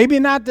 Maybe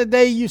not the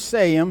day you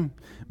say them,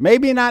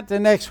 maybe not the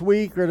next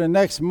week or the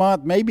next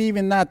month, maybe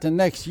even not the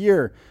next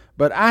year,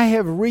 but I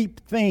have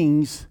reaped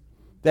things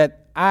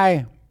that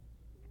I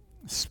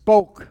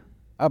spoke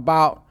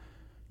about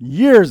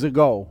years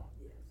ago.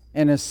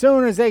 And as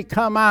soon as they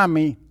come on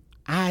me,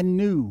 I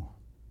knew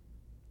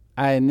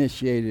I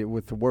initiated it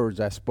with the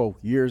words I spoke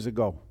years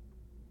ago.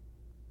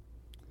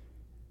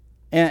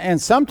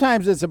 And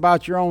sometimes it's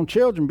about your own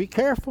children. Be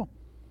careful.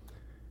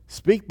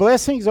 Speak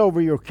blessings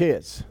over your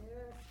kids.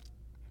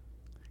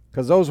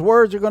 Because those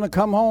words are going to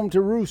come home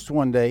to roost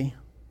one day.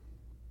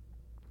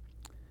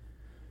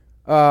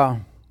 So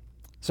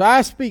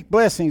I speak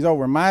blessings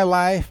over my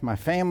life, my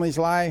family's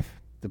life,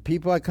 the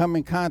people I come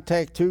in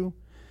contact to.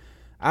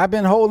 I've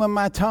been holding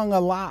my tongue a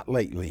lot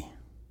lately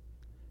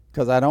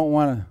because I don't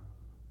want to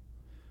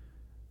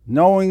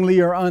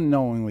knowingly or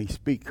unknowingly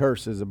speak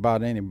curses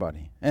about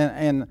anybody.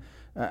 And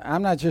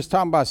I'm not just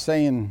talking about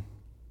saying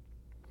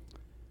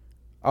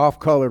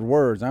off-colored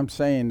words. I'm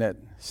saying that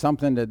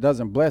something that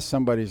doesn't bless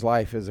somebody's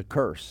life is a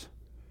curse.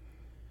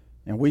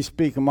 And we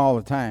speak them all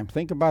the time.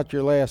 Think about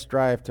your last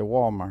drive to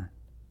Walmart.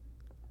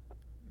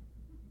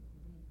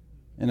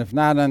 And if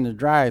not on the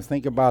drive,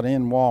 think about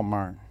in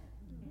Walmart.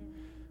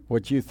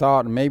 What you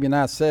thought, and maybe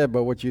not said,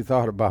 but what you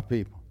thought about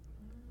people.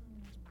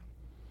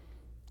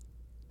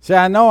 See,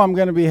 I know I'm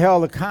going to be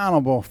held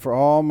accountable for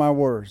all my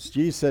words.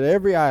 Jesus said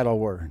every idle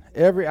word,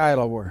 every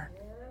idle word.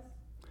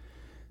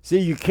 See,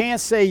 you can't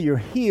say you're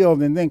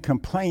healed and then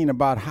complain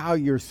about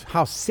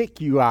how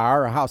sick you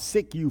are or how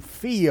sick you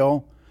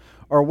feel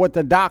or what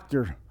the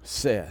doctor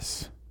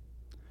says.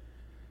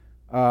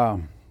 Yeah,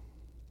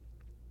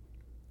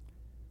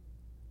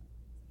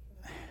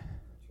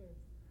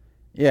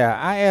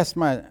 I asked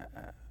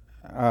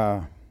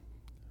I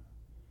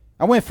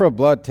went for a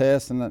blood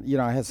test, and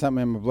I had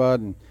something in my blood,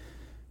 and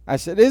I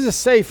said, is it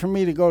safe for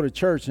me to go to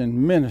church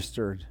and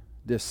minister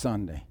this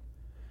Sunday?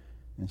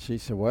 And she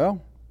said,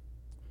 well,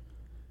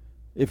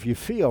 if you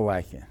feel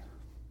like it.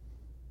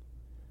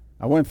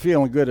 I wasn't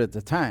feeling good at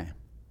the time.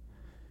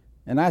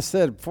 And I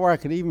said, before I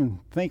could even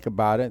think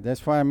about it,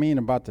 that's what I mean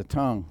about the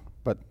tongue.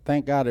 But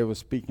thank God it was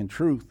speaking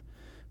truth.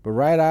 But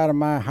right out of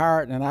my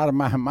heart and out of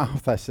my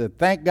mouth, I said,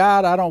 thank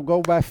God I don't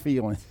go by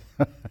feelings.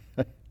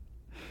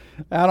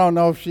 I don't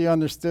know if she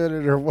understood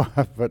it or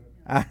what, but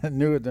I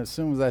knew it as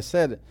soon as I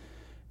said it.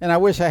 And I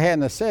wish I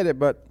hadn't have said it,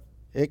 but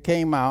it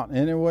came out,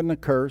 and it wasn't a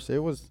curse. It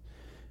was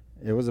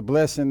a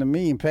blessing to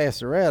me and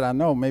Pastor Ed. I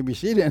know maybe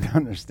she didn't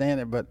understand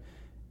it, but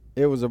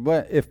it was a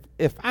blessing.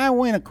 If I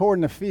went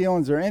according to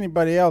feelings or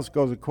anybody else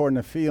goes according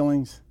to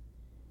feelings,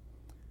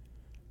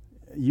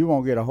 you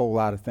won't get a whole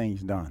lot of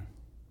things done.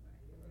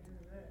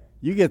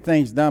 You get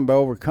things done by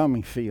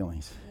overcoming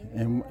feelings.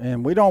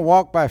 And we don't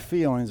walk by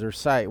feelings or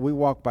sight. We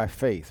walk by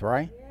faith,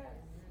 right?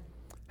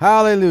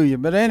 Hallelujah.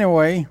 But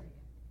anyway,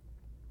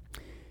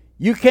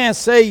 you can't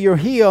say you're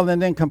healed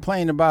and then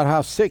complain about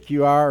how sick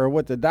you are or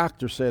what the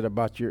doctor said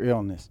about your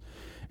illness.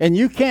 And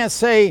you can't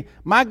say,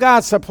 my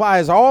God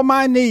supplies all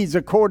my needs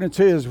according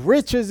to his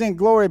riches and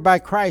glory by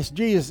Christ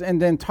Jesus,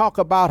 and then talk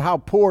about how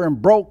poor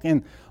and broke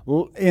and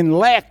in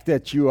lack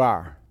that you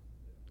are.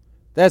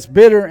 That's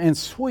bitter and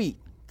sweet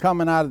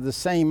coming out of the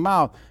same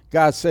mouth.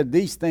 God said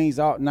these things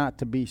ought not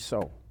to be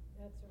so.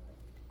 That's right.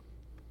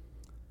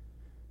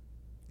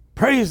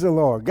 Praise the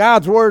Lord.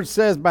 God's word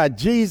says by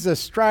Jesus'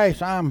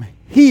 stripes I'm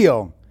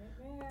healed.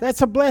 Amen.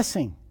 That's a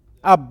blessing.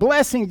 A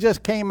blessing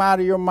just came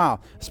out of your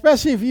mouth.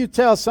 Especially if you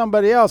tell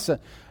somebody else,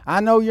 I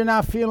know you're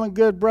not feeling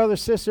good, brother,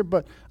 sister,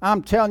 but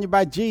I'm telling you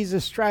by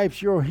Jesus'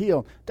 stripes you're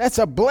healed. That's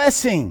a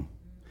blessing.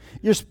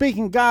 You're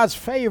speaking God's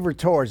favor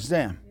towards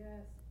them. Yes.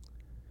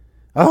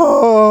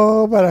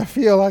 Oh, but I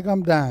feel like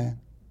I'm dying.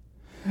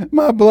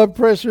 My blood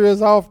pressure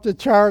is off the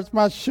charts.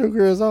 My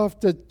sugar is off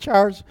the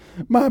charts.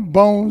 My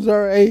bones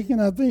are aching.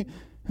 I think,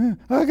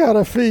 I got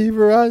a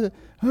fever.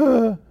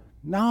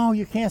 No,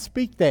 you can't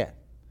speak that.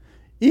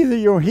 Either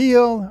you're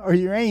healed or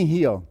you ain't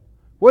healed.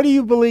 What do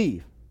you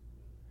believe?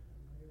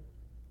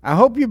 I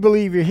hope you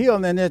believe you're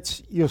healed and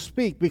that you'll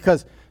speak,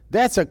 because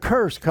that's a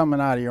curse coming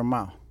out of your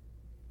mouth.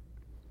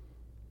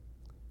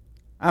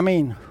 I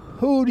mean,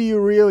 who do you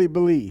really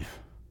believe?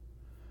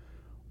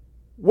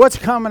 What's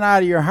coming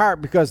out of your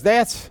heart? Because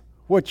that's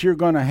what you're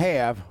going to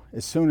have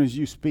as soon as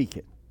you speak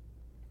it.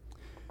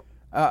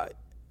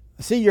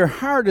 See, your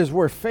heart is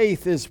where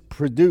faith is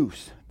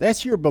produced.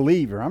 That's your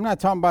believer. I'm not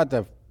talking about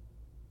the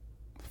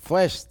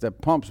flesh that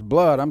pumps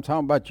blood. I'm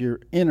talking about your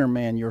inner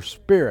man, your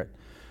spirit.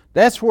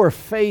 That's where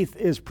faith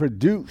is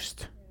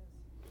produced.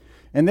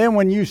 And then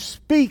when you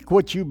speak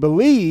what you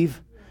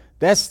believe,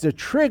 that's the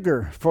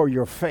trigger for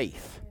your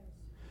faith.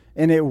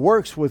 And it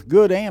works with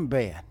good and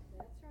bad.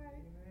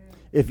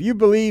 If you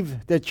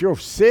believe that you're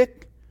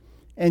sick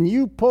and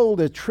you pull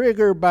the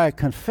trigger by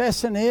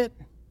confessing it,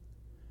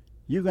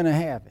 you're going to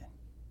have it.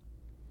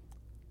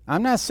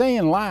 I'm not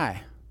saying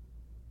lie.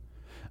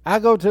 I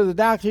go to the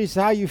doctor, he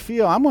says, how you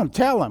feel? I'm going to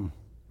tell him.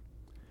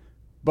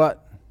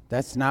 But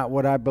that's not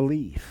what I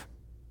believe.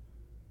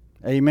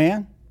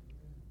 Amen?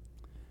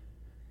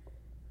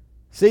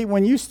 See,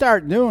 when you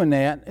start doing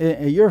that,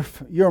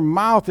 your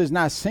mouth is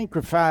not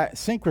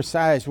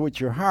synchronized with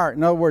your heart.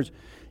 In other words,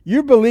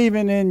 you're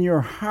believing in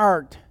your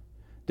heart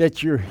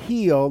that you're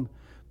healed,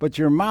 but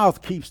your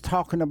mouth keeps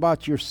talking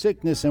about your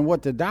sickness and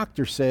what the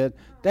doctor said.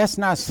 That's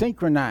not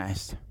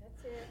synchronized.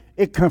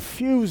 It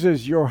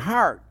confuses your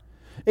heart.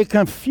 It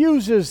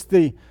confuses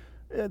the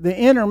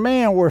inner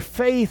man where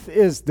faith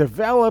is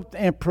developed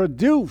and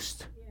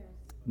produced.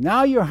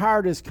 Now your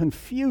heart is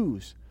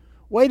confused.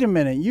 Wait a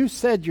minute, you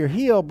said you're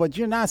healed, but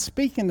you're not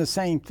speaking the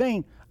same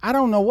thing. I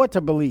don't know what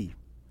to believe.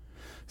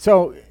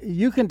 So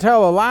you can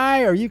tell a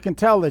lie or you can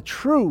tell the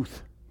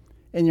truth,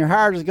 and your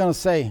heart is going to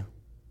say,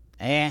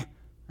 I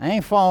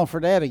ain't falling for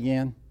that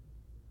again.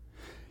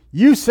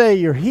 You say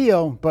you're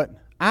healed, but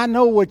I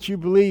know what you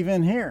believe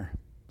in here.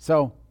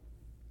 So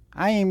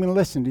I ain't even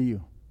listen to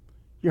you.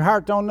 Your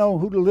heart don't know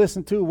who to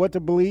listen to, what to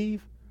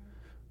believe,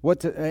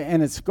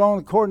 and it's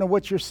going according to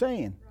what you're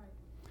saying.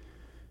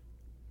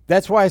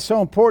 That's why it's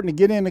so important to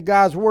get into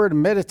God's Word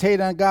and meditate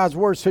on God's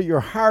Word so your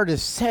heart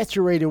is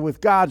saturated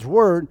with God's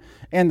Word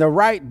and the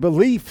right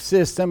belief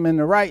system and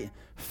the right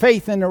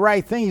faith in the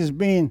right things is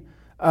being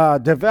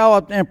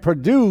developed and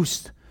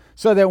produced,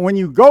 so that when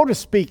you go to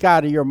speak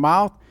out of your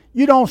mouth,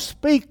 you don't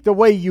speak the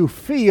way you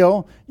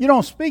feel. You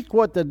don't speak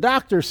what the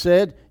doctor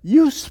said.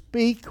 You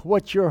speak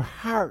what your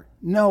heart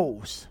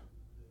knows.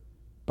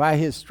 By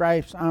his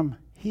stripes, I'm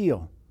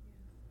healed.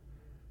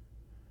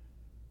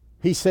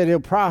 He said he'll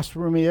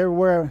prosper me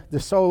everywhere the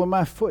sole of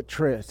my foot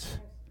treads.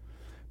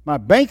 My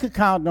bank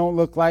account don't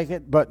look like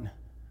it, but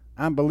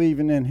I'm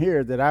believing in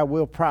here that I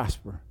will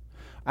prosper.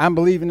 I'm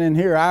believing in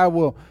here I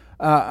will,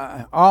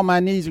 all my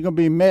needs are going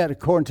to be met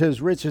according to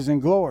his riches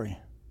and glory.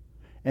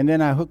 And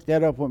then I hook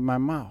that up with my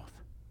mouth.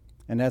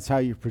 And that's how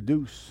you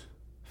produce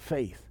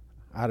faith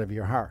out of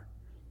your heart.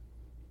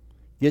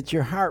 Get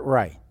your heart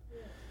right.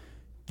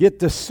 Get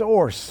the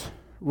source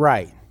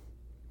right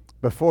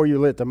before you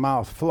let the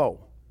mouth flow.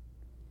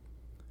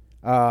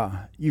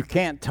 You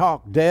can't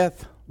talk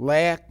death,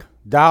 lack,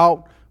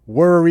 doubt,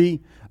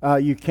 worry.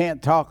 You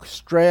can't talk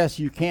stress.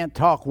 You can't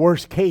talk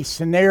worst case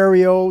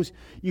scenarios.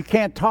 You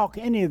can't talk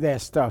any of that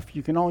stuff.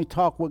 You can only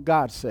talk what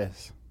God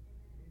says.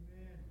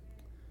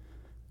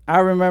 I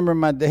remember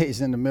my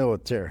days in the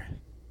military.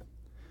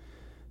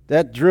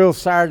 That drill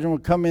sergeant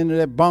would come into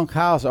that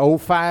bunkhouse,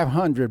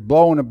 0500,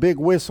 blowing a big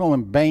whistle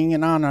and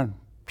banging on a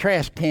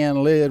trash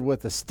can lid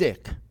with a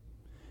stick.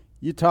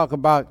 You talk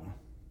about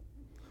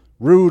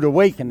rude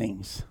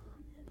awakenings.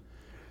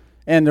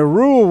 And the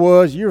rule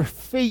was your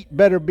feet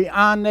better be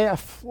on that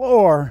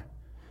floor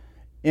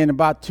in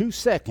about 2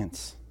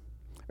 seconds,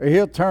 or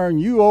he'll turn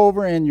you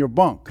over in your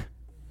bunk.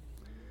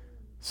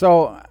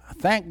 So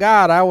thank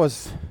God I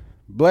was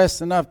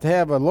blessed enough to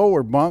have a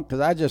lower bunk,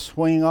 because I just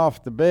swing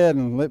off the bed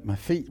and let my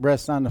feet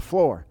rest on the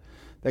floor.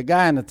 The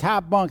guy in the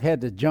top bunk had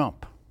to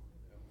jump,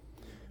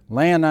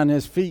 land on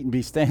his feet and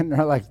be standing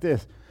there like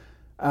this.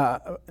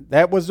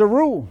 That was the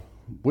rule.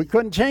 We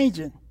couldn't change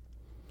it.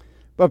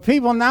 But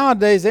people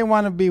nowadays, they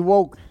want to be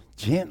woke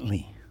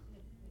gently.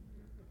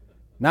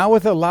 Not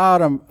with a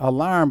loud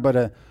alarm,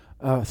 but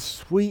a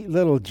sweet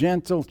little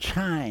gentle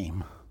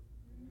chime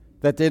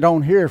that they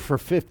don't hear for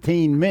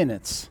 15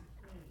 minutes.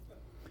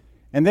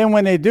 And then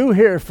when they do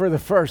hear it for the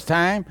first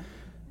time,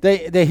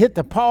 they hit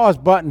the pause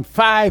button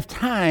 5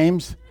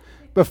 times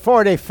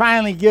before they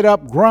finally get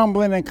up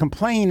grumbling and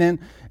complaining,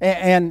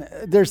 and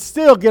they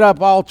still get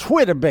up all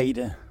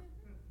Twitter-baited.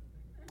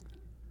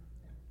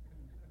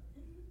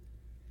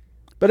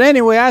 But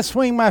anyway, I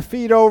swing my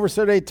feet over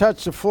so they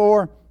touch the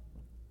floor,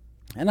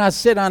 and I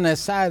sit on that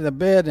side of the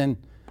bed, and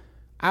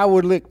I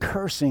would let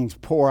cursings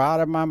pour out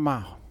of my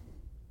mouth.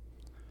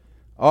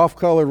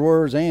 Off-colored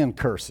words and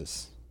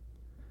curses.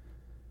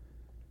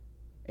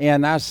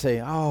 And I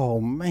say,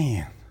 oh,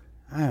 man,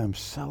 I am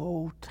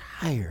so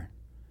tired.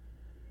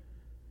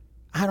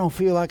 I don't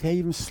feel like I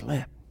even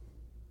slept.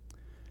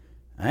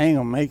 I ain't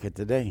going to make it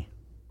today.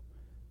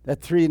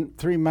 That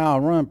 3-mile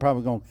run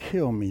probably going to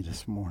kill me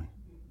this morning.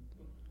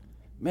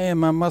 Man,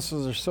 my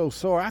muscles are so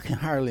sore, I can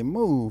hardly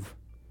move.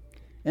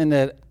 And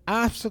that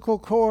obstacle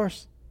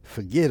course,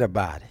 forget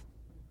about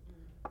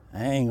it.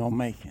 I ain't going to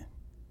make it.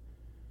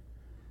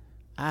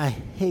 I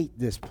hate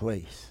this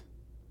place.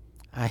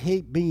 I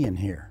hate being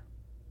here.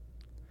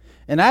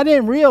 And I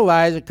didn't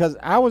realize it because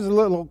I was a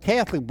little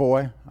Catholic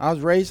boy. I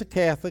was raised a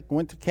Catholic,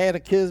 went to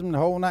catechism the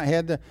whole night,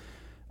 had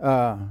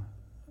the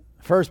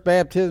first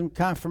baptism,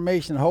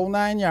 confirmation, the whole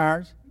 9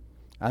 yards.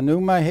 I knew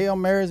my Hail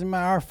Marys and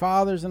my Our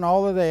Fathers and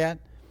all of that.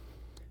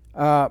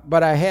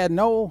 But I had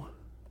no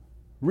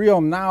real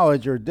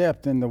knowledge or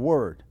depth in the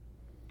Word.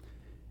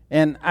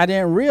 And I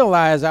didn't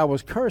realize I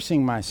was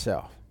cursing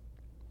myself.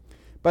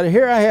 But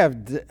here I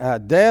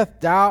have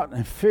death, doubt,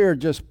 and fear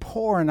just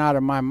pouring out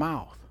of my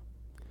mouth.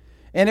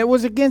 And it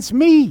was against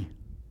me.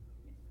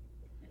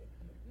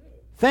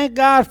 Thank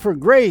God for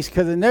grace,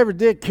 because it never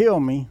did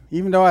kill me,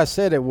 even though I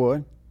said it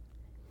would.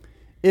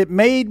 It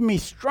made me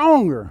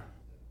stronger.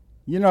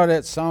 You know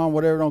that song,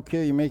 whatever don't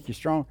kill you, make you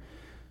strong.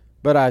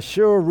 But I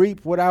sure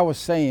reaped what I was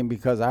saying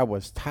because I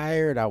was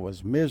tired, I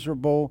was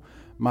miserable.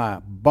 My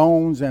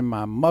bones and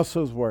my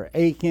muscles were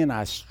aching.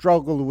 I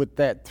struggled with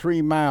that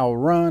 3-mile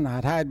run.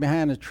 I'd hide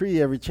behind a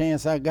tree every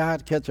chance I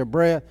got, catch a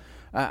breath.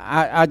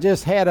 I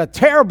just had a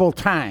terrible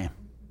time.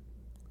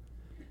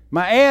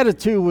 My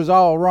attitude was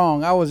all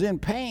wrong. I was in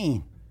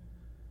pain.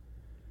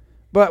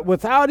 But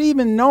without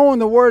even knowing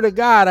the Word of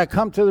God, I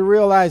come to the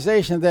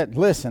realization that,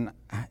 listen,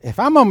 if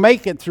I'm going to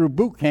make it through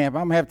boot camp,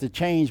 I'm going to have to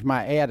change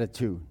my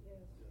attitude.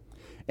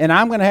 And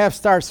I'm going to have to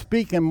start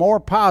speaking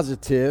more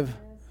positive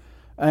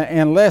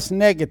and less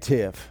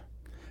negative.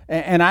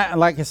 And I,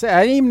 like I said,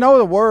 I didn't even know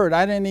the Word.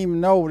 I didn't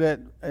even know that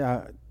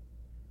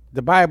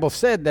the Bible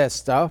said that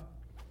stuff.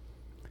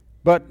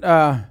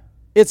 But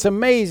it's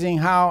amazing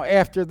how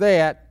after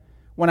that,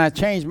 when I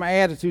changed my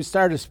attitude,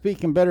 started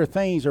speaking better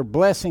things or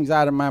blessings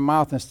out of my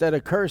mouth instead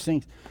of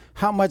cursing,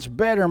 how much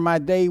better my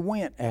day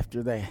went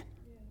after that.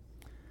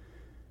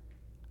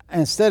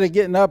 Instead of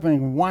getting up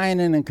and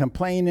whining and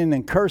complaining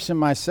and cursing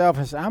myself,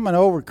 I said, I'm going to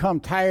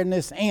overcome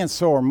tiredness and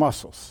sore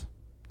muscles.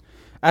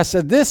 I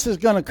said, this is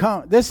going to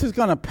come. This is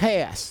going to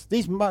pass.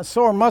 These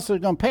sore muscles are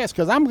going to pass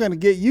because I'm going to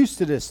get used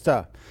to this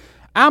stuff.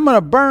 I'm going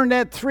to burn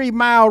that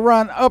 3-mile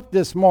run up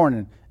this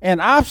morning.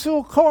 And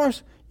obstacle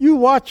course, you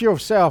watch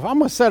yourself. I'm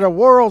going to set a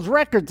world's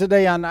record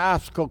today on the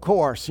obstacle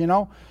course, you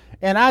know.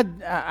 And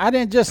I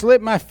didn't just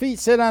let my feet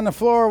sit on the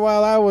floor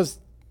while I was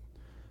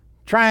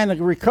trying to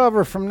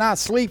recover from not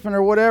sleeping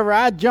or whatever.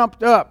 I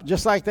jumped up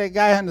just like that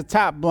guy in the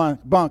top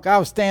bunk. I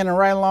was standing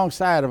right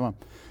alongside of him,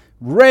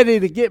 ready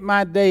to get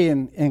my day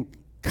and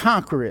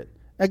conquer it.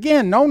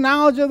 Again, no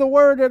knowledge of the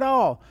Word at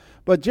all.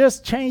 But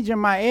just changing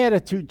my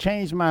attitude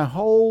changed my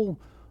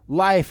whole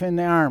life in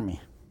the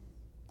Army.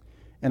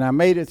 And I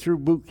made it through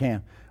boot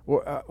camp.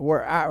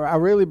 Where I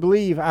really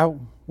believe I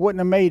wouldn't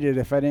have made it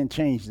if I didn't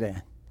change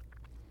that.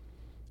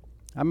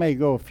 I may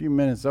go a few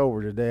minutes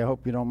over today. I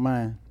hope you don't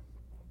mind.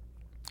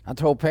 I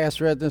told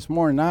Pastor Ed this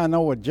morning, now I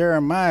know what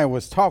Jeremiah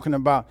was talking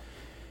about.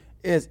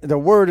 The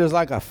Word is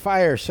like a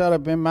fire shut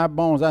up in my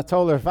bones. I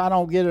told her if I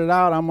don't get it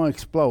out, I'm going to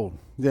explode,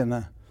 didn't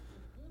I?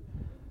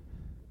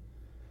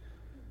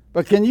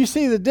 But can you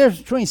see the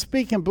difference between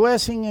speaking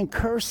blessing and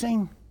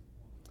cursing?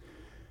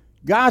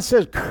 God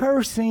says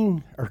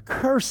cursing or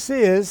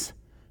curses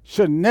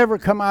should never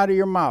come out of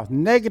your mouth.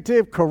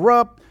 Negative,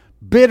 corrupt,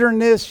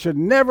 bitterness should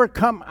never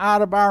come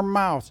out of our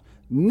mouths.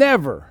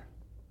 Never.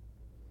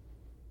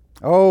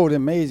 Oh, the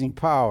amazing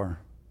power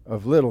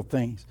of little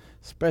things,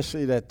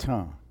 especially that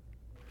tongue.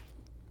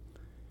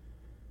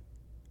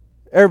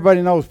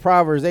 Everybody knows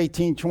Proverbs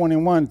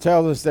 18:21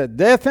 tells us that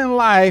death and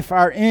life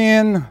are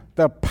in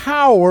the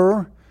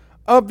power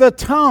of the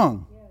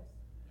tongue. Yes.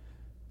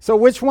 So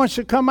which one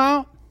should come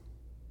out?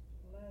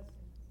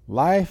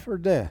 Life or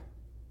death?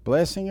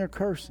 Blessing or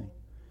cursing?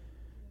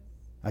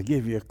 I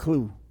give you a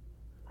clue.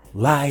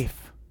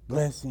 Life,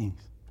 blessings.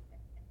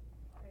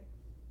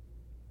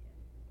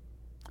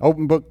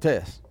 Open book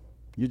test.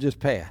 You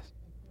just passed.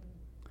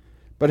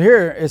 But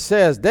here it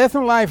says, death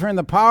and life are in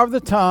the power of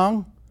the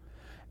tongue,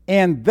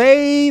 and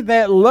they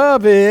that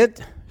love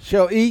it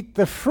shall eat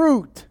the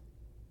fruit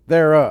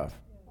thereof.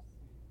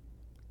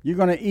 You're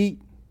going to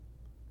eat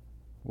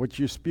what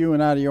you're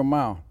spewing out of your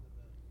mouth.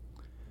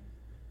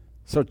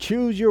 So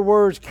choose your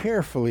words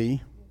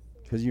carefully,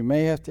 because you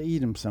may have to eat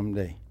them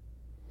someday.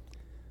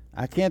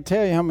 I can't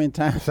tell you how many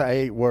times I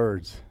ate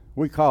words.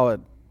 We call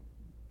it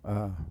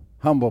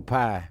humble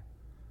pie.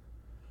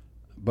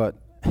 But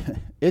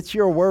it's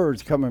your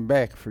words coming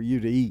back for you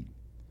to eat.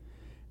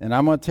 And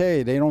I'm going to tell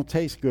you, they don't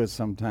taste good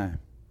sometimes.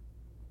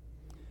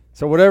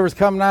 So whatever's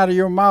coming out of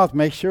your mouth,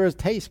 make sure it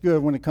tastes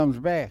good when it comes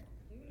back.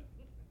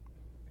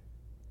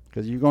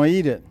 Because you're going to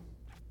eat it.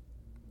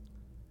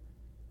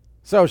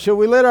 So should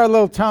we let our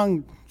little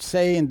tongue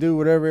say and do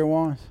whatever it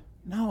wants?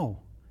 No.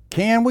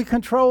 Can we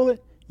control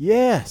it?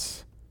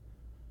 Yes.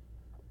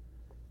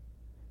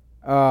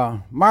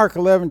 Mark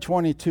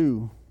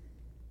 11:22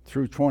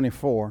 through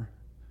 24.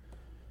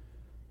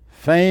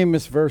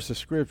 Famous verse of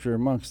scripture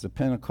amongst the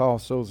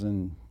Pentecostals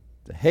and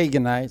the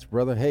Haginites.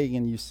 Brother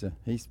Hagin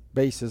he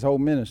based his whole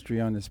ministry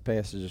on this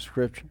passage of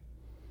scripture.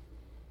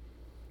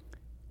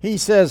 He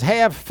says,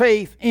 have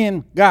faith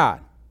in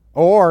God.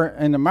 Or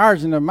in the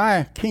margin of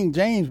my King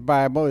James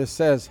Bible, it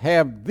says,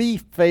 have the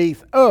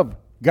faith of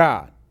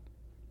God.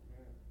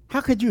 How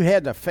could you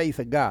have the faith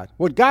of God?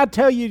 Would God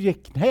tell you you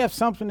can have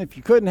something if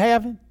you couldn't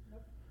have it?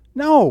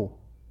 No.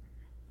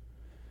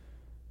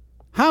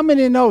 How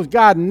many knows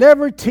God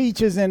never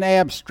teaches in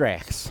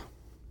abstracts?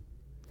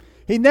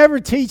 He never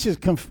teaches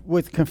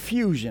with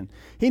confusion.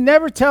 He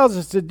never tells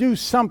us to do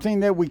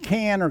something that we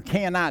can or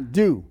cannot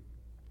do.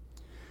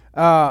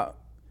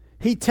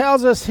 He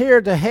tells us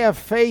here to have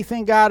faith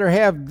in God or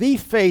have the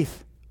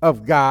faith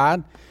of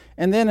God.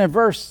 And then in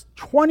verse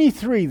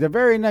 23, the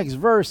very next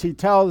verse, he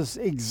tells us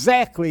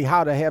exactly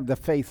how to have the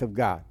faith of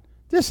God.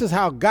 This is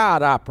how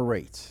God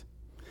operates.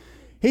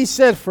 He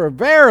said, for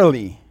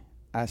verily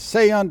I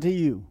say unto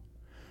you,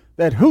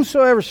 that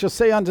whosoever shall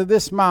say unto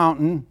this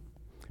mountain,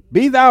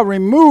 be thou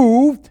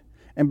removed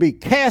and be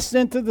cast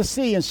into the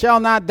sea, and shall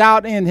not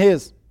doubt in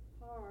his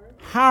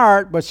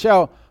heart, but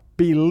shall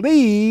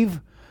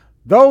believe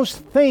those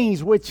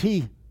things which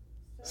he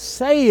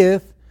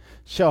saith,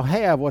 shall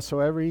have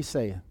whatsoever he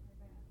saith.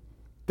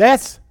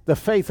 That's the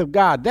faith of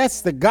God.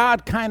 That's the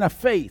God kind of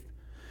faith.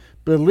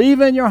 Believe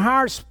in your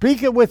heart,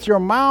 speak it with your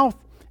mouth,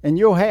 and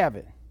you'll have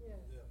it.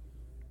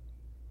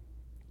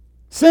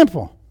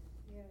 Simple.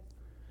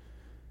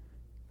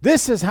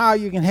 This is how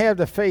you can have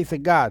the faith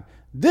of God.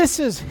 This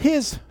is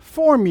his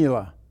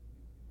formula.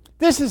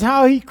 This is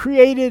how he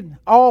created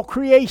all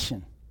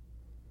creation.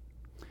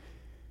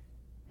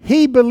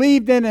 He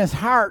believed in his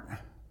heart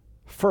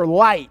for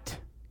light,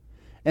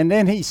 and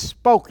then he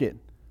spoke it.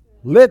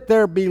 Let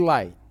there be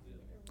light.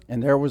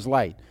 And there was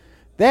light.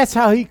 That's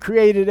how he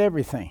created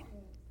everything.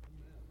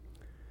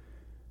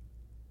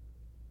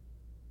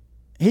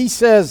 He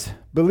says,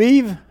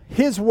 believe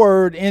his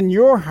word in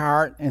your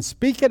heart and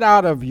speak it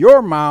out of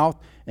your mouth,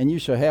 and you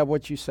shall have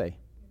what you say.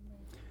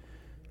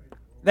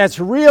 That's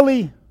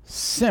really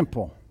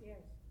simple.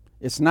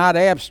 It's not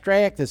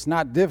abstract. It's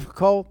not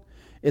difficult.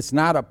 It's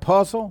not a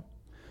puzzle.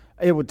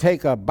 It would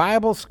take a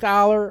Bible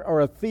scholar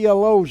or a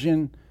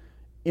theologian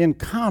in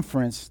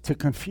conference to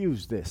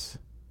confuse this.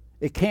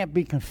 It can't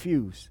be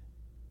confused.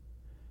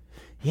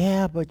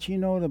 Yeah, but you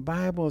know the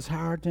Bible is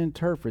hard to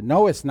interpret.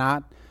 No, it's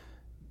not.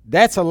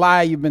 That's a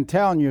lie you've been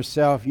telling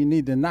yourself. You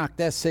need to knock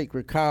that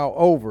sacred cow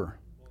over.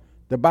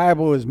 The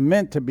Bible is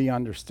meant to be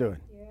understood,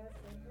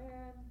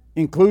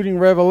 including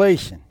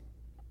Revelation.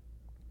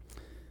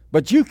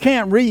 But you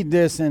can't read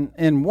this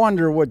and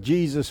wonder what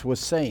Jesus was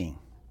saying.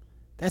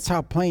 That's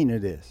how plain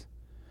it is.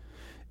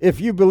 If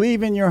you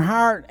believe in your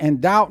heart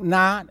and doubt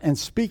not and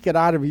speak it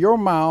out of your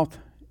mouth,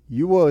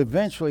 you will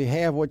eventually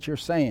have what you're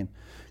saying,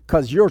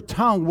 because your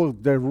tongue will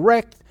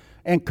direct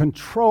and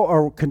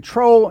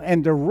control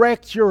and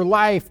direct your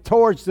life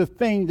towards the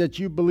thing that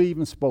you believe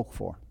and spoke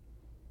for.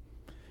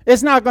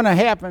 It's not going to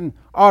happen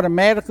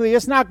automatically.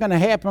 It's not going to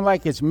happen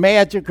like it's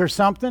magic or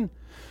something.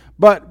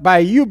 But by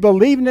you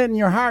believing it in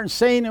your heart and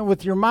saying it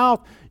with your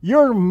mouth,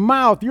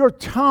 your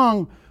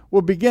tongue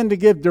will begin to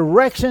give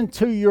direction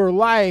to your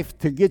life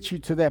to get you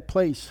to that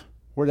place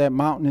where that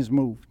mountain is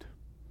moved.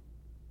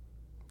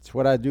 It's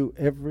what I do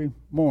every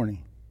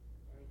morning.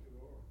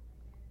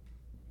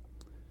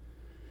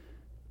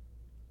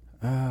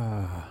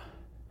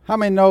 How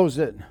many knows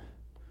that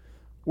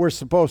we're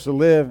supposed to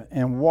live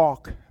and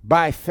walk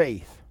by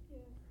faith?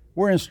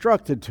 We're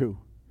instructed to.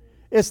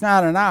 It's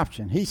not an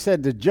option. He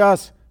said the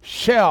just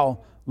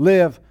shall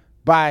live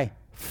by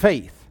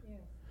faith.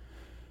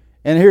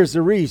 And here's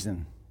the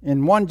reason.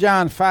 In 1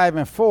 John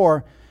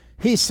 5:4,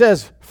 he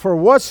says, for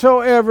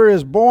whatsoever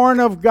is born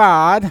of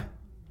God,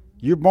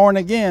 you're born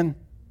again.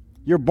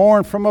 You're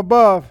born from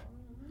above.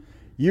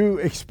 You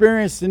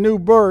experienced the new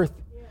birth.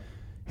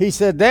 He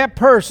said that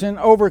person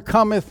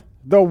overcometh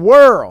the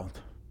world.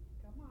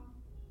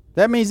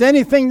 That means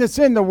anything that's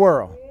in the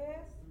world.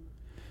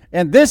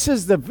 And this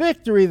is the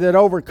victory that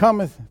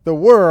overcometh the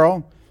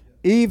world,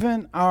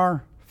 even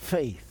our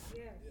faith.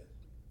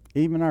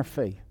 Even our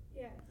faith.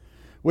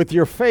 With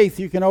your faith,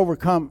 you can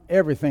overcome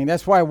everything.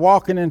 That's why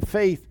walking in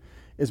faith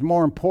is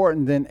more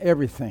important than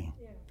everything.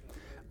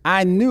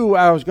 I knew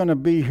I was going to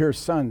be here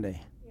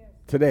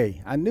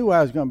today. I knew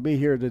I was going to be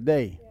here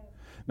today.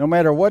 No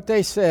matter what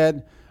they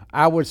said,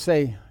 I would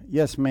say,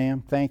 yes,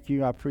 ma'am, thank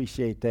you, I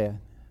appreciate that.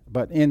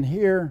 But in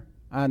here,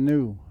 I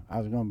knew I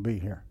was going to be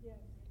here.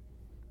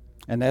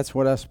 And that's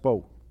what I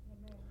spoke.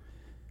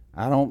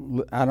 I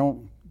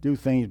don't do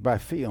things by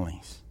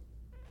feelings.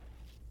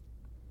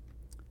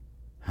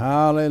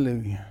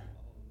 Hallelujah.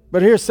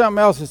 But here's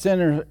something else that's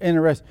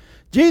interesting.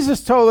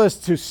 Jesus told us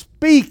to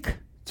speak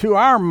to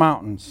our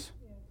mountains.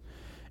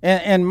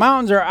 And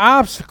mountains are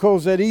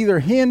obstacles that either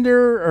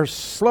hinder or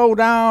slow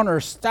down or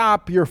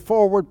stop your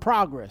forward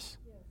progress.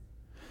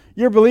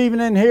 You're believing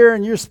in here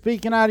and you're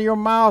speaking out of your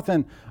mouth,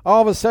 and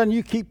all of a sudden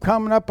you keep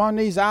coming up on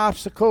these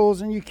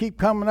obstacles and you keep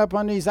coming up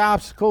on these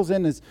obstacles,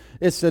 and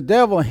it's the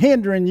devil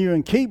hindering you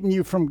and keeping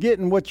you from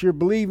getting what you're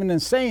believing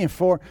and saying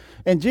for.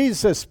 And Jesus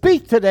says,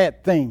 speak to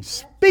that thing.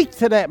 Speak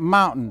to that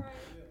mountain.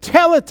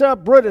 Tell it to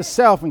uproot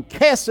itself and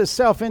cast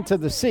itself into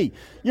the sea.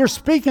 You're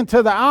speaking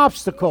to the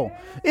obstacle.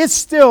 It's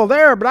still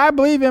there, but I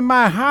believe in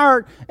my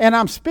heart and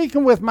I'm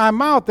speaking with my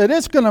mouth that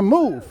it's going to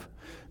move.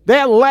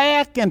 That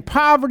lack and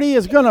poverty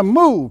is going to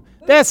move.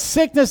 That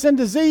sickness and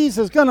disease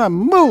is going to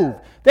move.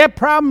 That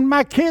problem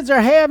my kids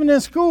are having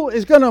in school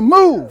is going to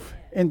move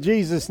in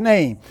Jesus'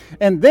 name.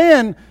 And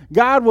then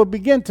God will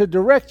begin to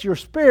direct your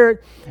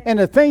spirit, and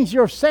the things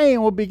you're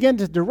saying will begin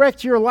to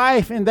direct your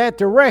life in that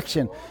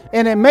direction.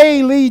 And it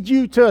may lead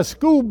you to a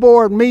school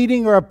board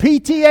meeting or a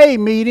PTA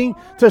meeting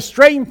to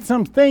straighten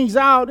some things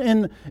out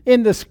in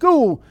the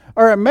school.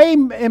 Or it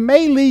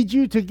may lead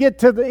you to get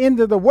to the end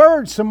of the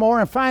Word some more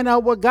and find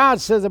out what God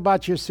says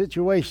about your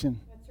situation.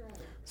 That's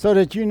right. So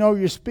that you know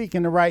you're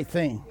speaking the right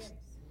things. Yes.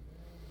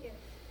 Yes.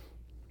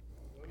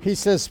 He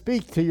says,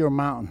 speak to your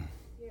mountain.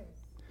 Yes.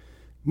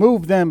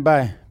 Move them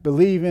by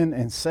believing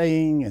and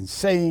saying and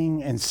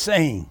saying and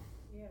saying.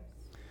 Yes.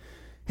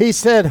 He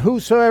said,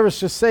 whosoever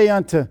shall say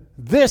unto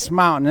this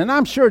mountain. And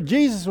I'm sure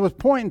Jesus was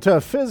pointing to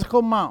a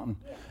physical mountain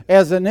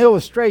as an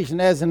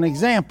illustration, as an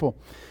example.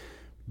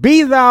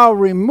 Be thou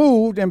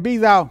removed and be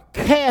thou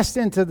cast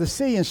into the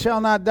sea, and shall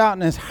not doubt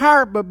in his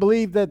heart, but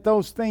believe that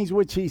those things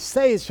which he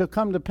says shall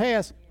come to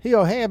pass.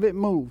 He'll have it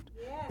moved.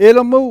 Yeah.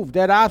 It'll move.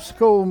 That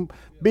obstacle will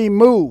be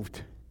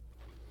moved.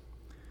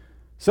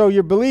 So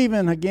your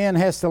believing, again,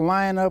 has to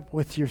line up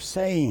with your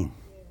saying.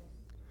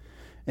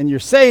 And your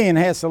saying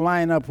has to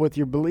line up with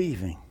your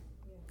believing.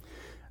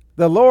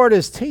 The Lord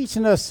is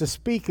teaching us to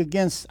speak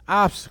against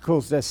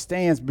obstacles that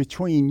stands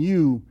between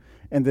you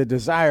and the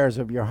desires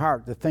of your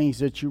heart, the things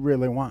that you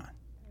really want.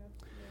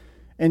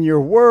 And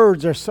your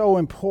words are so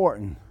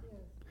important.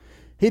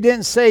 He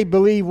didn't say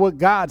believe what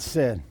God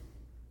said.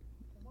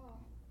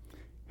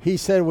 He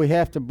said we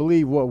have to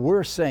believe what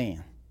we're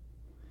saying.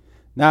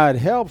 Now it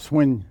helps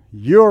when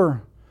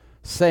your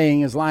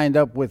saying is lined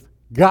up with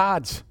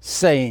God's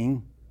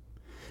saying.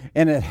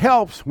 And it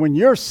helps when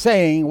you're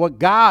saying what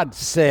God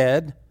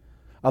said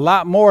a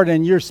lot more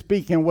than you're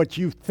speaking what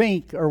you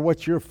think or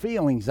what your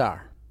feelings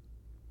are.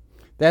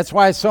 That's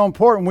why it's so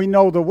important we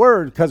know the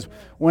Word, because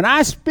when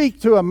I speak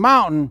to a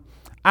mountain,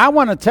 I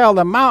want to tell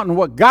the mountain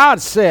what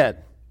God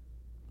said.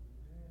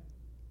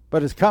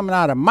 But it's coming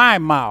out of my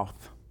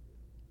mouth.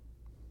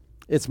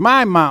 It's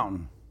my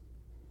mountain.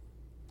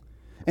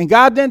 And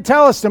God didn't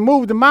tell us to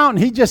move the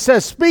mountain. He just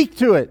says speak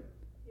to it.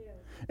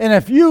 And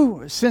if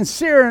you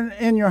sincere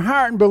in your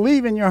heart and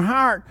believe in your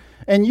heart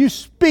and you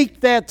speak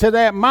that to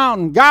that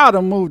mountain, God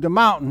will move the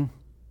mountain.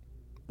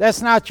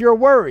 That's not your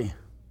worry.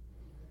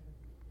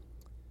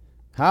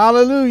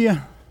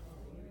 Hallelujah.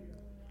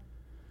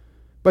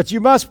 But you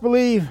must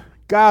believe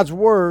God's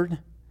word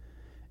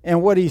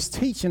and what he's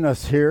teaching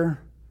us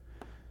here,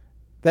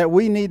 that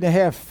we need to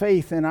have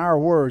faith in our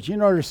words. You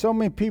know, there's so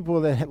many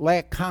people that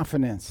lack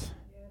confidence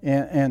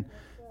and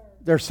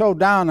they're so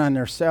down on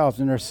themselves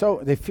and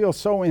they feel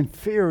so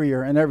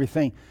inferior and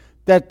everything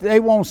that they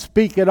won't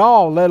speak at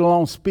all, let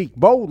alone speak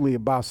boldly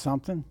about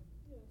something.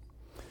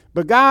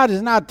 But God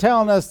is not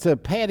telling us to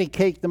patty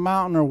cake the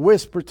mountain or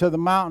whisper to the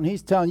mountain.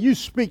 He's telling you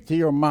speak to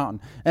your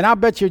mountain. And I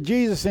bet you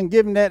Jesus, in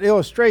giving that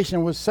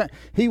illustration,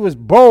 he was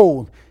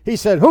bold. He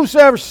said,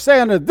 whosoever shall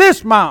say unto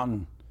this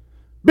mountain,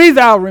 be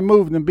thou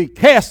removed and be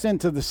cast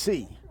into the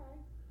sea.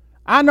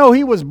 I know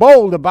he was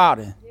bold about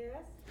it. Yes.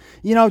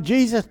 You know,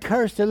 Jesus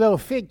cursed a little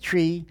fig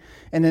tree,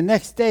 and the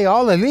next day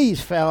all the leaves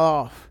fell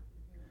off.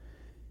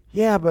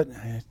 Yeah, but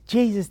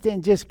Jesus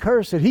didn't just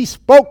curse it. He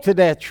spoke to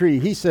that tree.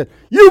 He said,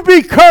 you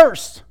be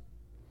cursed.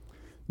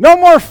 No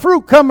more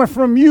fruit coming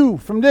from you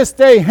from this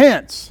day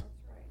hence.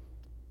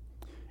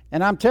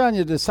 And I'm telling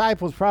you, the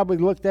disciples probably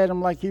looked at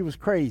him like he was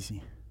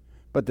crazy.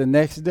 But the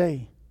next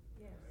day,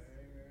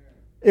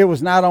 it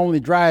was not only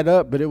dried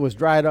up, but it was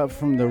dried up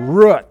from the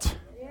root.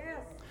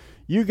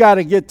 You got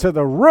to get to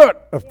the root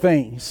of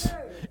things.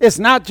 It's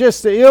not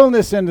just the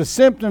illness and the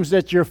symptoms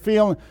that you're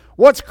feeling.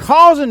 What's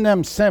causing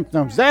them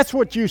symptoms? That's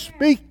what you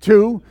speak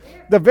to,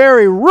 the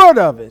very root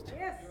of it.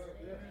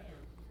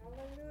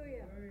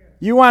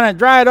 You want to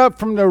dry it up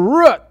from the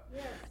root.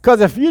 Because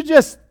if you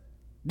just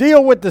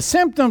deal with the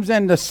symptoms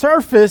and the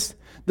surface,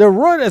 the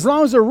root, as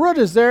long as the root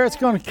is there, it's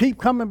going to keep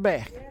coming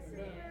back.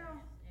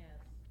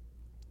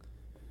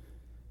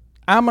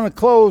 I'm going to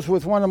close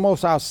with one of the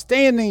most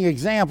outstanding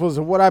examples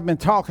of what I've been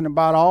talking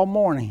about all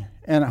morning.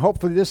 And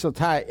hopefully this will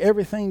tie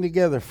everything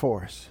together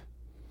for us.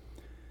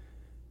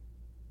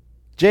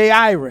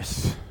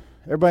 Jairus.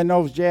 Everybody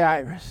knows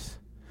Jairus.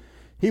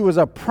 He was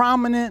a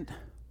prominent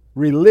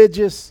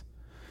religious,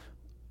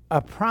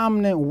 a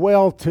prominent,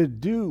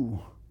 well-to-do,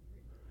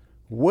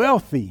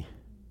 wealthy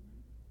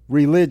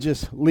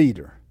religious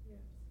leader.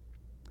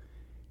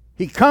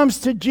 He comes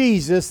to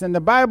Jesus, and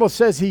the Bible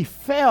says he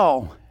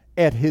fell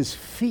at his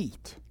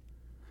feet.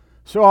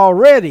 So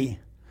already,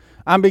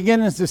 I'm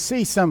beginning to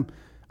see some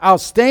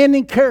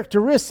outstanding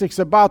characteristics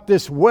about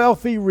this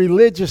wealthy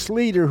religious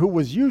leader who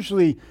was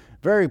usually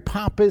very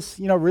pompous.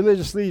 You know,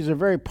 religious leaders are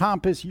very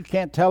pompous. You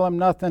can't tell them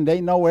nothing.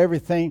 They know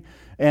everything,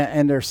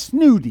 and they're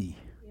snooty.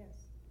 Yes.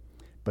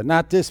 But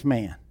not this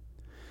man.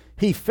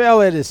 He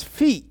fell at his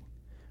feet,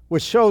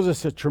 which shows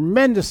us a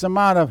tremendous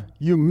amount of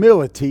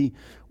humility,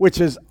 which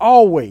is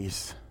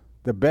always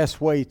the best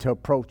way to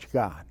approach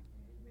God.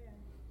 Amen.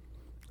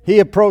 He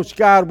approached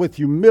God with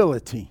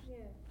humility. Yeah.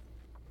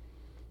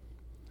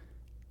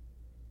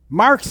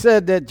 Mark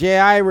said that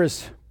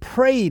Jairus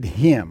prayed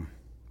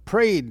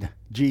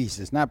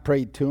Jesus, not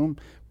prayed to him,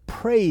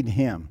 prayed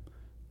him,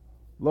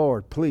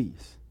 Lord,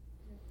 please.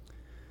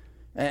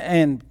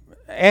 And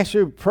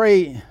actually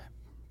praying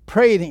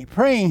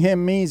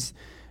him means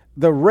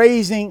the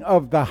raising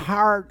of the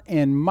heart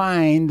and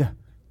mind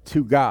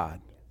to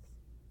God.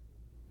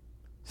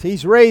 So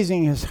he's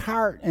raising his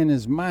heart and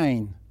his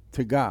mind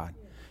to God.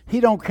 He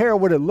don't care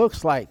what it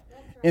looks like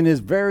in his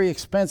very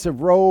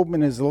expensive robe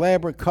and his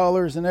elaborate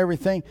colors and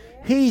everything.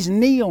 He's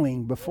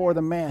kneeling before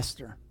the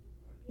Master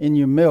in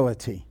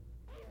humility.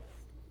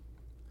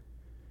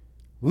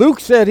 Luke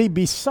said he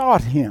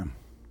besought him,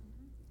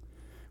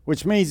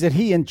 which means that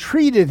he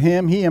entreated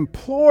him, he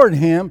implored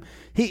him,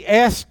 he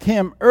asked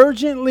him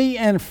urgently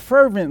and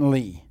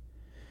fervently.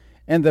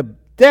 And the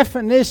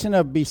definition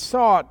of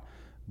besought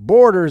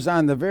borders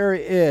on the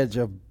very edge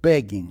of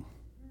begging.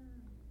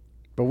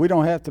 But we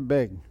don't have to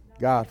beg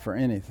God for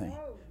anything.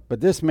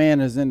 But this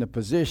man is in the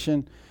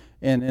position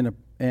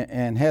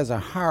and has a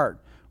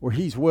heart where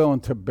he's willing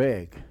to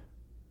beg.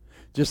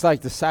 Just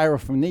like the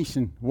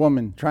Syrophoenician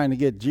woman trying to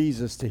get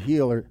Jesus to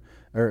heal her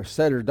or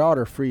set her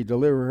daughter free,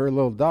 deliver her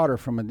little daughter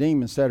from a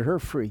demon, set her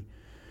free.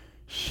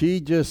 She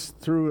just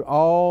threw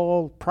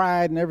all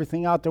pride and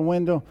everything out the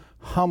window,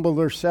 humbled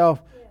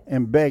herself,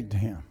 and begged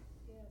him.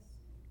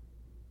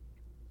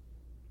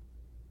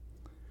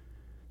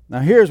 Now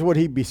here's what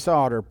he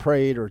besought or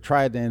prayed or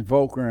tried to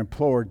invoke or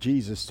implore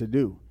Jesus to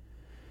do.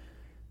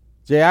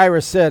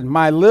 Jairus said,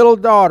 "My little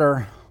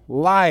daughter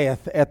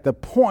lieth at the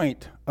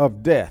point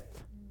of death.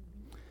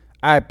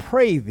 I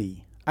pray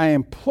thee, I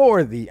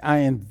implore thee, I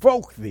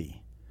invoke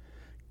thee.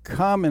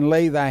 Come and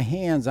lay thy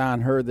hands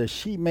on her that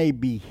she may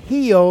be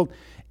healed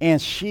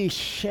and she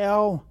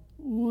shall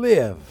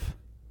live."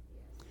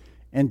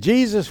 And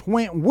Jesus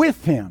went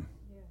with him,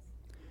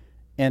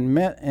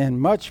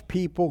 and much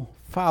people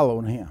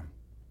followed him.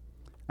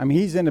 I mean,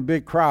 he's in a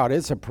big crowd.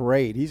 It's a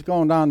parade. He's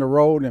going down the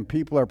road, and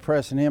people are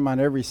pressing him on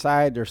every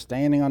side. They're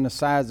standing on the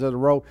sides of the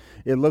road.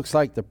 It looks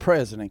like the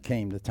president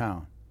came to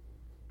town.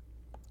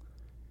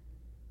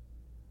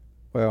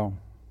 Well,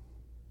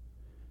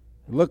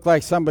 it looked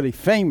like somebody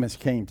famous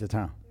came to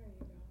town.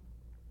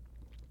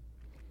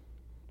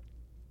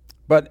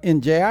 But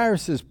in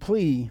Jairus'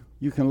 plea,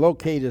 you can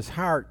locate his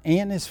heart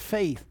and his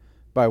faith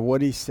by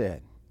what he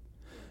said.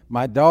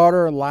 My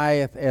daughter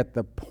lieth at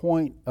the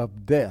point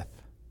of death,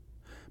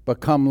 but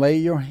come lay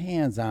your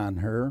hands on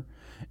her,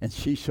 and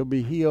she shall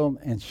be healed,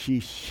 and she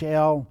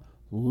shall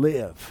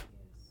live.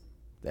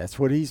 That's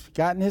what he's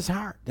got in his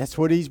heart. That's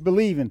what he's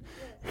believing.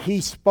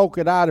 He spoke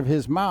it out of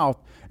his mouth,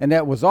 and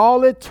that was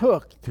all it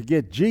took to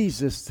get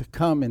Jesus to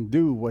come and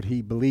do what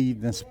he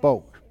believed and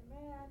spoke.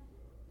 Amen.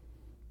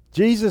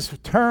 Jesus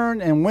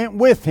turned and went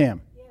with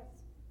him. Yes.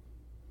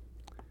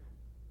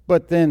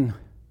 But then,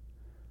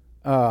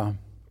 let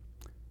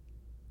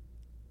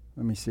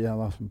me see, I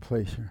lost my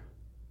place here.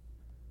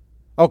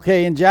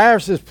 Okay, in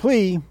Jairus'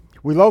 plea,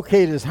 we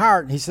locate his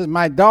heart. He says,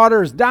 my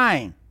daughter is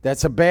dying.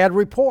 That's a bad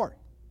report.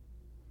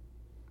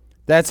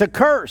 That's a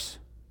curse.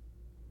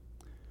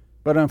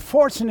 But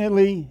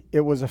unfortunately,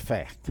 it was a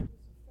fact.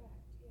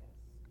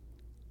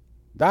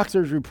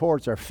 Doctors'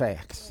 reports are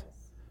facts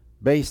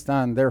based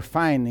on their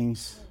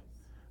findings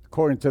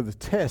according to the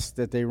test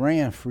that they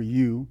ran for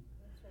you.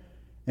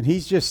 And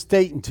he's just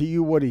stating to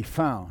you what he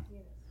found.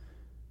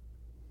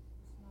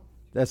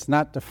 That's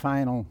not the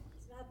final.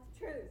 It's not the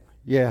truth.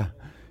 Yeah,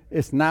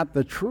 it's not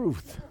the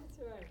truth.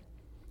 That's right.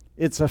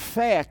 It's a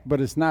fact,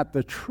 but it's not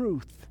the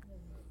truth.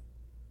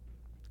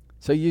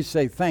 So you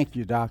say, thank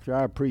you, doctor.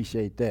 I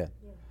appreciate that.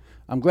 Yeah.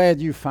 I'm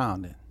glad you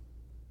found it.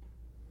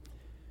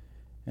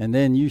 And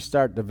then you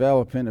start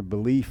developing a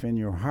belief in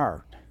your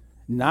heart.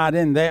 Not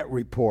in that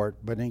report,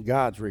 but in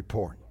God's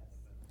report.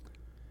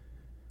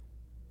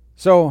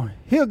 So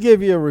he'll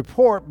give you a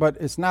report, but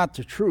it's not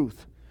the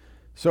truth.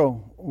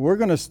 So we're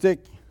going to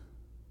stick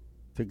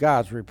to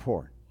God's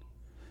report.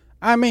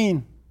 I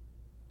mean,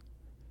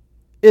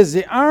 is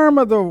the arm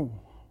of the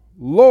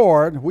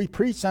Lord, we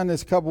preached on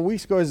this a couple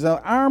weeks ago, is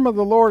the arm of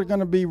the Lord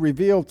going to be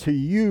revealed to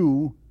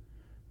you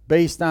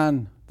based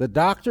on the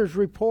doctor's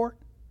report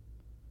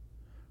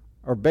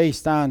or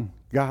based on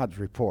God's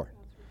report?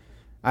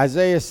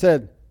 Isaiah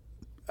said,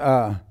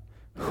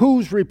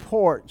 whose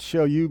report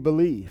shall you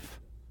believe?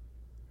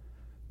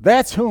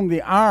 That's whom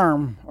the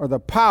arm or the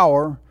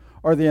power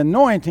or the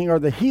anointing or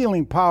the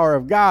healing power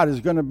of God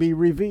is going to be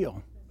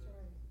revealed.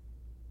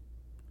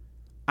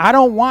 I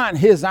don't want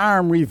his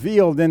arm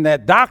revealed in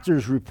that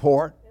doctor's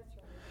report.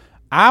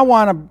 I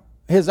want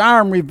his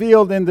arm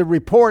revealed in the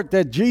report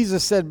that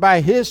Jesus said,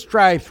 by his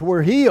stripes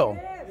we're healed.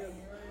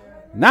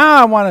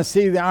 Now I want to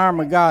see the arm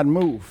of God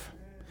move.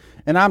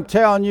 And I'm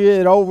telling you,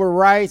 it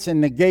overwrites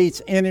and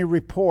negates any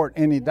report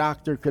any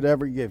doctor could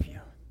ever give you.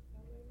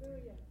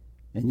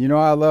 And you know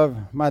I love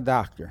my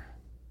doctor.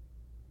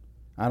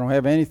 I don't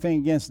have anything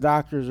against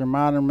doctors or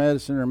modern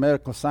medicine or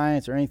medical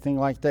science or anything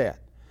like that.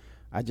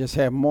 I just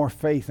have more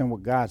faith in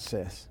what God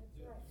says.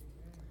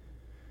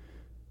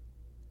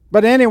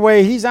 But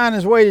anyway, he's on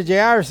his way to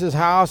Jairus'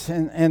 house,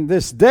 and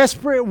this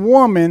desperate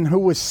woman who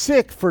was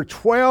sick for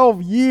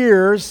 12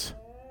 years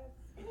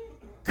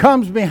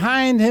comes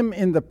behind him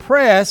in the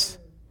press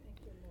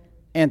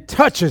and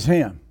touches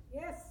him.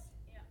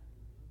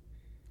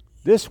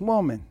 This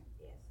woman,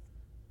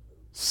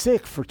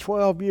 sick for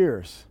 12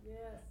 years,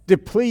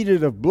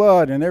 depleted of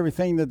blood and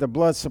everything that the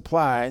blood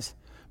supplies,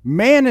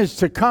 managed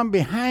to come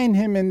behind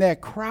him in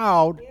that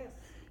crowd.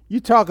 You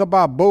talk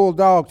about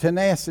bulldog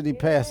tenacity,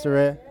 Pastor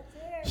Ed.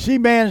 She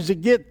managed to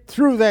get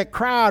through that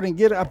crowd and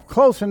get up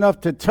close enough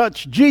to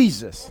touch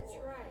Jesus.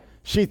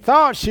 She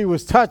thought she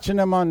was touching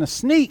him on the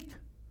sneak.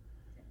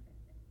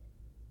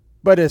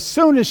 But as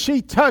soon as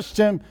she touched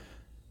him,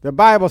 the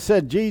Bible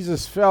said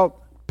Jesus felt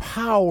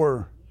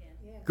power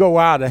go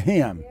out of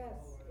him.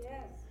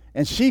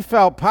 And she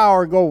felt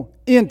power go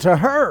into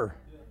her.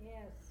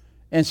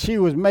 And she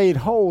was made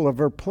whole of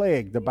her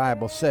plague, the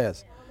Bible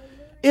says.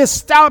 It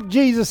stopped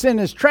Jesus in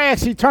his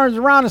tracks. He turns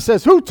around and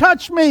says, "Who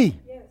touched me?"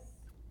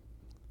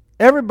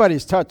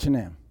 Everybody's touching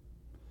him.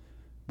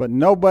 But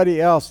nobody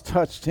else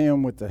touched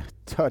him with the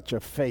touch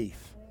of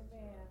faith.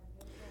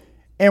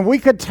 And we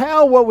could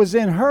tell what was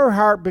in her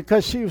heart,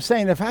 because she was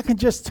saying, if I can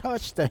just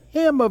touch the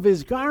hem of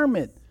his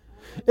garment,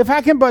 if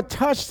I can but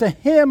touch the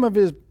hem of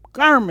his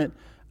garment,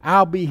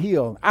 I'll be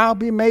healed. I'll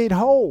be made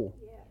whole.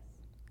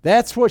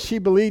 That's what she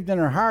believed in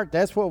her heart.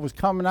 That's what was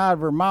coming out of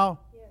her mouth.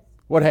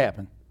 What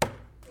happened?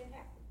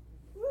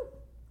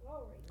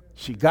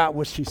 She got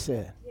what she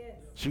said.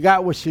 She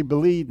got what she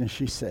believed and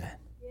she said.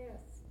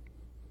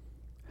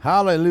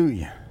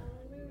 Hallelujah.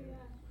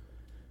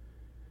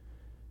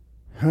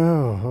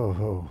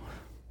 Oh.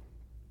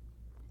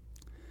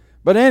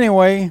 But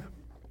anyway,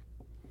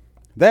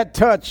 that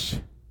touch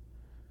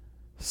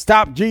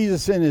stopped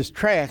Jesus in his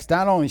tracks.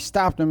 Not only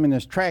stopped him in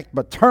his tracks,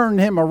 but turned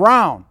him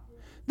around.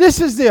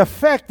 This is the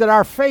effect that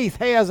our faith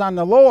has on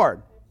the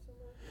Lord.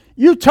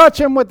 You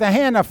touch him with the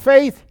hand of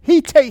faith,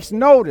 he takes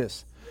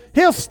notice.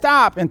 He'll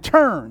stop and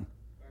turn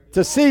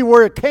to see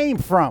where it came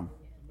from.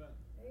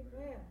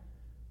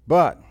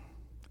 But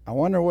I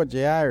wonder what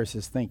Jairus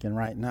is thinking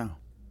right now.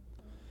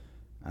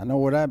 I know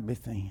what I'd be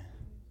thinking.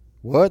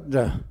 What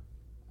the?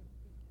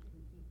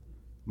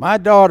 My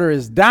daughter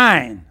is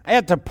dying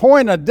at the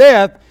point of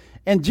death,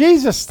 and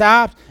Jesus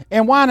stops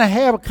and want to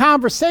have a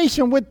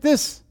conversation with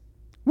this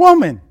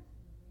woman.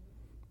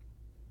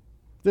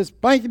 This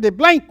blankety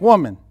blank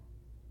woman.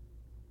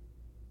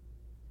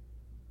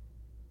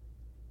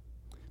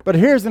 But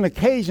here's an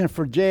occasion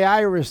for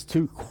Jairus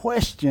to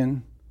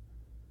question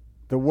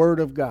the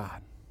Word of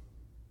God.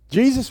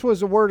 Jesus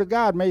was the Word of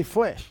God made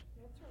flesh.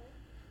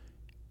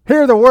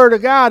 Here the Word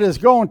of God is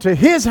going to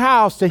his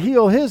house to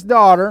heal his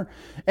daughter,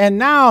 and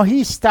now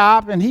he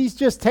stopped and he's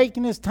just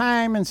taking his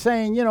time and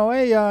saying,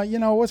 hey,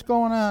 what's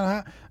going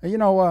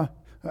on?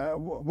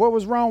 What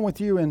was wrong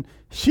with you? And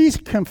she's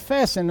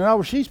confessing. In other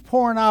words, she's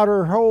pouring out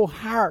her whole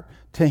heart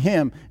to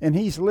him, and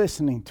he's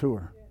listening to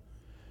her.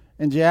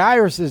 And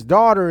Jairus'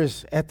 daughter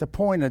is at the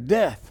point of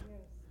death.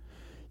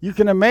 You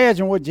can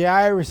imagine what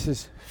Jairus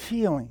is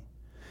feeling.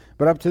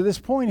 But up to this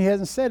point, he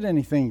hasn't said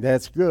anything.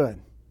 That's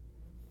good.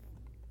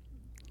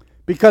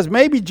 Because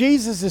maybe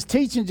Jesus is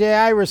teaching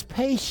Jairus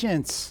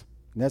patience.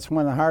 And that's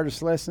one of the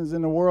hardest lessons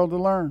in the world to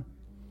learn.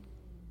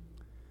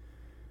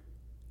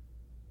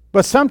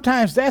 But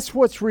sometimes that's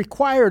what's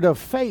required of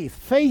faith.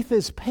 Faith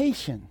is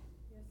patient.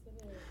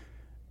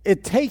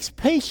 It takes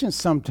patience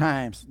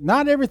sometimes.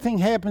 Not everything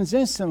happens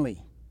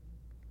instantly.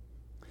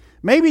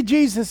 Maybe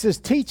Jesus is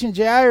teaching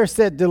Jairus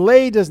that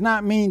delay does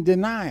not mean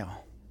denial.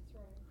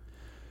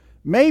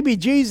 Maybe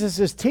Jesus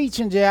is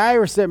teaching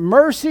Jairus that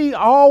mercy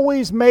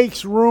always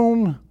makes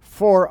room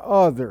for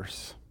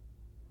others.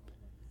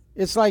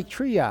 It's like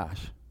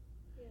triage.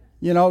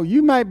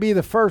 You might be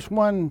the first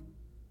one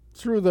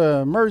through the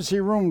emergency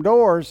room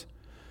doors,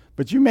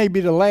 but you may be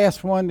the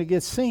last one to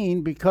get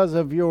seen because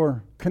of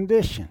your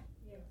condition.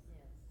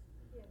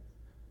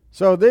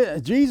 So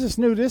Jesus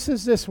knew this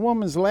is this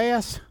woman's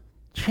last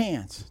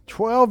chance.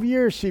 12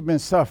 years she'd been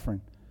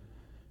suffering.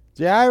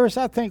 Jairus,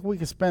 I think we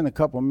could spend a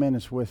couple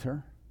minutes with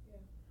her.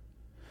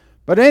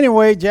 But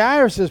anyway,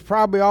 Jairus is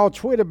probably all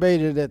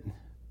twitterbated at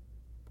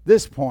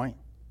this point.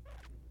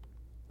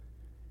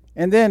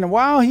 And then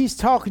while he's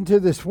talking to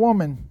this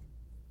woman,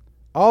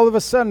 all of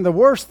a sudden the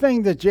worst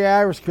thing that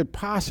Jairus could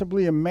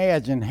possibly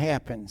imagine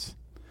happens.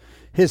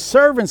 His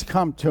servants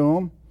come to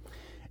him,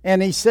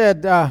 and he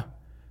said,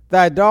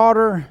 thy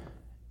daughter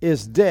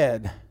is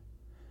dead.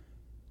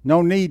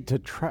 No need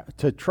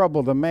to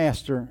trouble the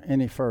master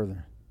any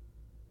further.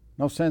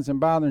 No sense in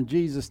bothering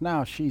Jesus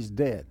now. She's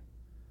dead.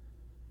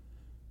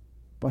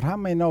 But how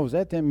many knows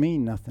that didn't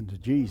mean nothing to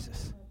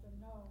Jesus?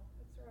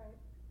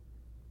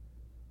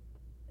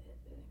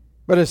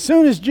 But as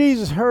soon as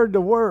Jesus heard the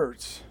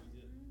words,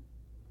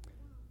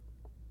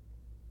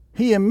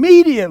 he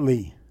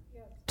immediately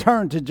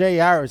turned to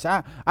Jairus.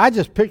 I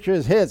just picture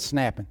his head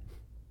snapping.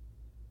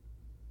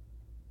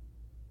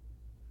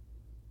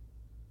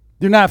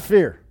 Do not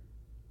fear.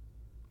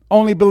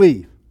 Only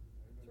believe.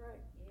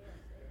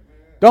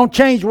 Don't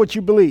change what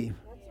you believe.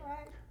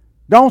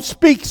 Don't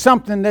speak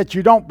something that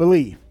you don't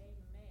believe.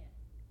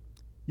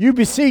 You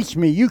beseeched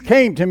me. You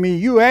came to me.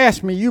 You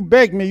asked me. You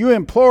begged me. You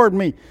implored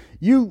me.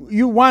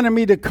 You wanted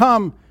me to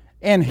come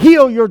and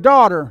heal your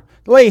daughter.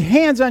 Lay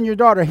hands on your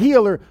daughter.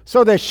 Heal her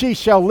so that she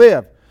shall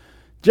live.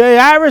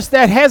 Jairus,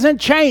 that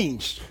hasn't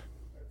changed.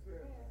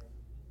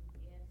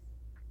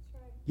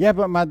 Yeah,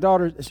 but my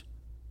daughter...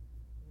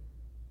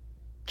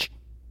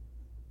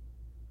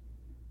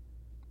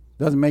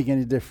 Doesn't make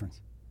any difference.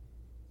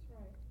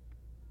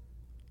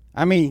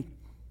 I mean,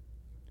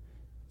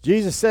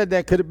 Jesus said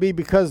that could it be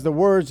because the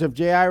words of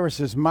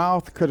Jairus'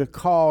 mouth could have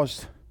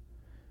caused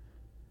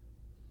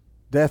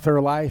death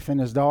or life in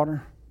his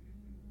daughter?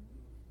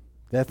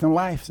 Death and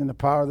life is in the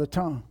power of the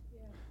tongue.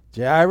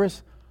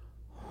 Jairus,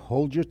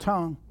 hold your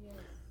tongue.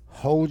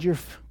 Hold your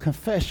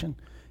confession.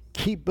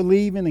 Keep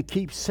believing and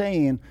keep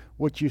saying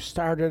what you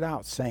started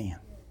out saying.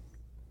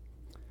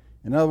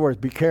 In other words,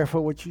 be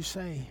careful what you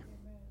say.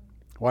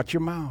 Watch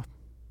your mouth.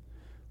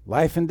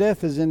 Life and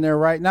death is in there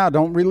right now.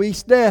 Don't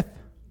release death.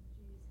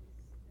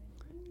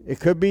 It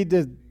could be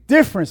the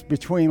difference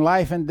between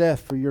life and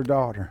death for your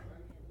daughter.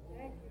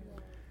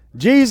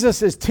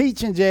 Jesus is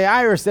teaching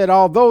Jairus that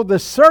although the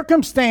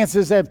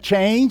circumstances have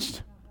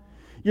changed,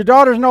 your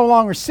daughter's no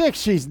longer sick,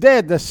 she's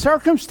dead. The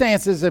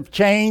circumstances have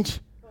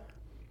changed.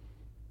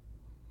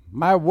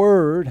 My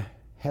word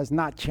has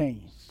not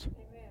changed.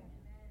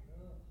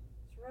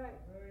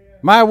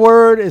 My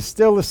word is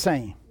still the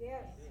same.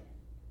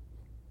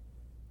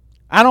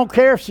 I don't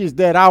care if she's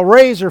dead. I'll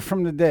raise her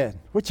from the dead,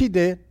 which he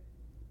did.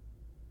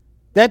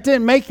 That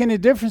didn't make any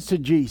difference to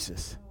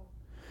Jesus.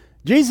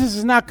 Jesus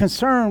is not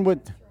concerned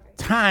with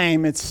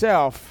time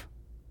itself.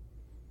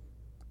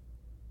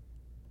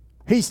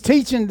 He's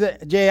teaching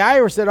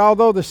Jairus that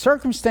although the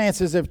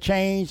circumstances have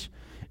changed,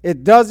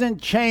 it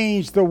doesn't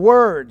change the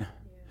word.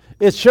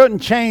 It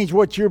shouldn't change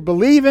what you're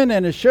believing,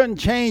 and it shouldn't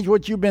change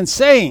what you've been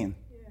saying.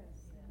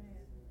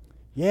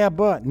 Yeah,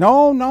 but.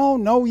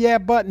 No, yeah,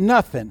 but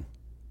nothing.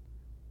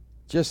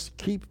 Just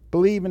keep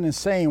believing and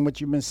saying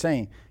what you've been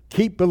saying.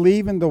 Keep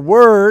believing the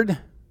word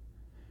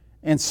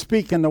and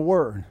speaking the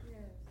word.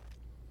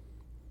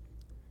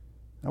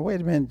 Now,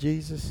 wait a minute,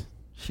 Jesus.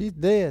 She's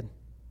dead.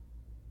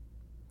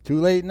 Too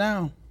late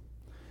now.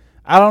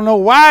 I don't know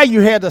why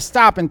you had to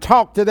stop and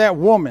talk to that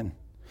woman.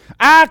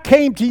 I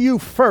came to you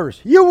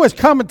first. You was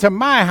coming to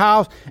my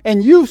house,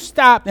 and you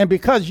stopped. And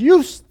because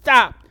you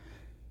stopped,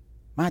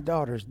 my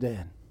daughter's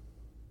dead.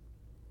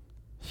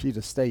 She'd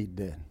have stayed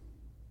dead.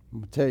 I'm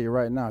going to tell you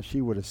right now,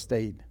 she would have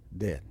stayed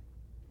dead.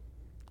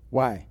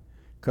 Why?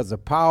 Because the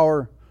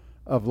power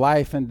of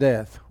life and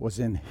death was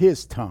in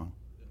his tongue.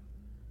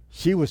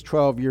 She was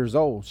 12 years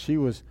old. She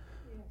was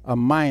a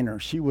minor.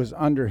 She was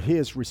under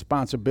his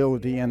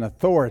responsibility and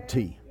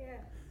authority.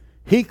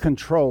 He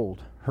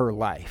controlled her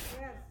life.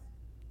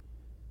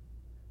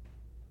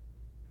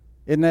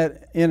 Isn't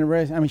that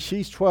interesting? I mean,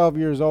 she's 12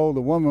 years old.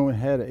 The woman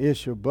had an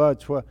issue of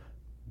blood.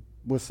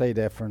 We'll say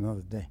that for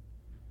another day.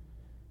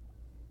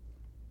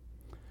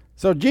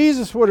 So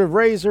Jesus would have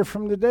raised her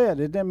from the dead.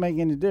 It didn't make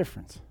any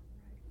difference.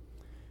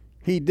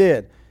 He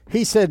did.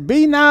 He said,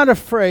 be not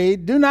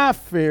afraid, do not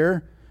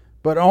fear,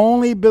 but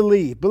only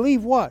believe.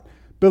 Believe what?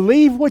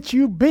 Believe what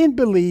you've been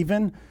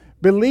believing.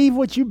 Believe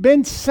what you've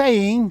been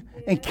saying,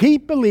 and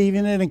keep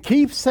believing it and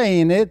keep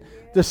saying it.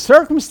 The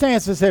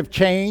circumstances have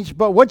changed,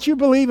 but what you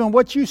believe and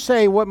what you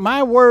say, what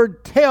my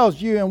word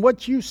tells you and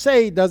what you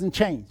say doesn't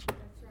change.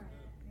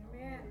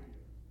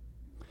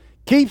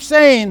 Keep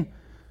saying,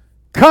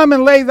 come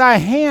and lay thy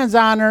hands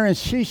on her, and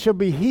she shall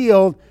be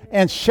healed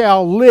and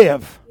shall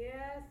live. Yes,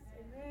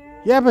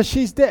 yeah, but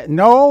she's dead.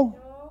 No,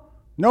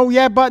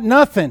 yeah, but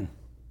nothing.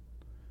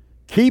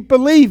 Keep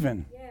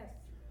believing. Yes.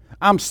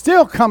 I'm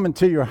still coming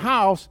to your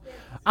house. Yes.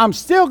 I'm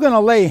still going to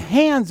lay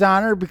hands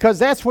on her because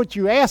that's what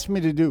you asked me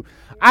to do.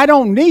 I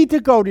don't need to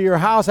go to your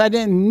house. I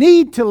didn't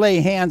need to lay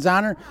hands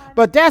on her.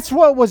 But that's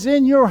what was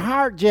in your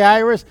heart,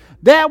 Jairus.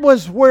 That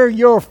was where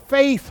your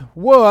faith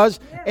was.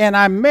 And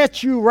I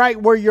met you right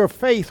where your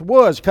faith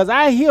was. Because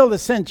I healed a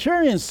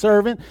centurion's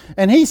servant.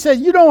 And he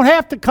said, you don't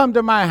have to come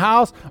to my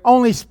house.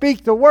 Only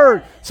speak the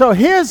word. So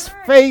his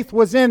faith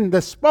was in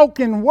the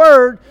spoken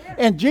word.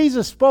 And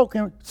Jesus spoke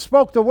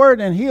the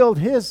word and healed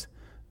his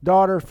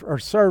daughter or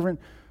servant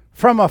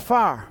from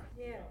afar.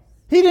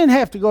 He didn't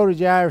have to go to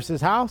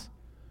Jairus' house.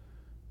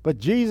 But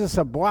Jesus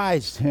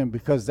obliged him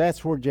because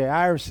that's where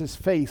Jairus'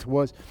 faith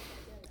was.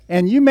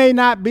 And you may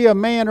not be a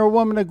man or a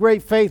woman of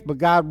great faith, but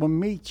God will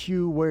meet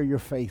you where your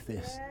faith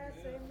is. Yes,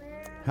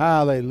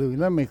 hallelujah.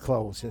 Let me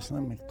close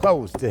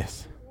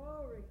this.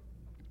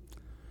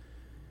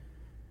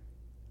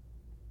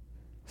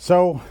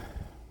 So,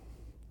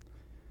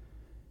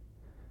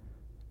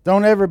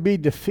 Don't ever be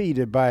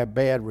defeated by a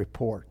bad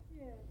report.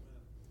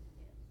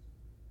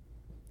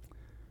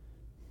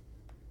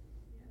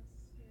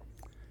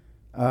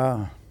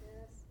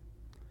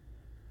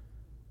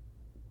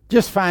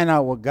 Just find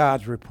out what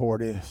God's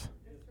report is.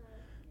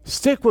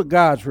 Stick with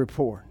God's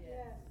report.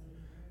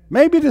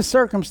 Maybe the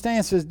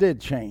circumstances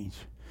did change.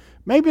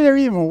 Maybe they're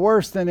even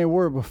worse than they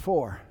were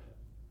before.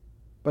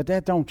 But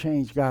that don't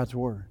change God's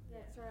word.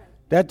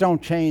 That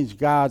don't change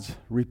God's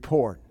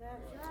report.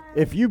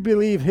 If you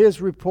believe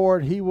his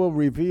report, he will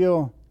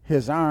reveal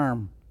his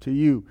arm to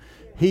you.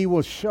 He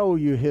will show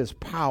you his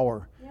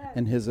power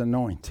and his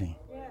anointing.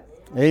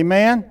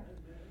 Amen?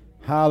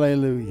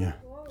 Hallelujah.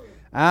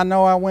 I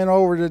know I went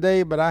over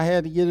today, but I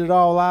had to get it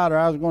all out or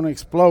I was going to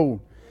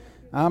explode.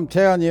 I'm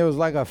telling you, it was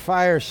like a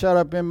fire shut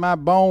up in my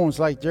bones,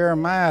 like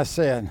Jeremiah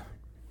said.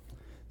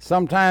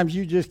 Sometimes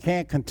you just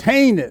can't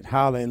contain it.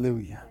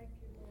 Hallelujah.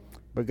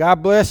 But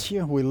God bless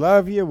you. We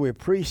love you. We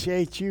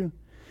appreciate you.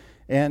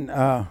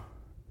 And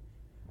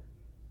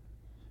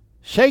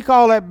shake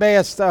all that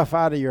bad stuff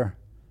out of your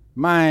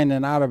mind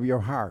and out of your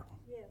heart.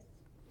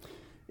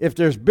 If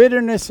there's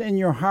bitterness in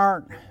your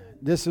heart,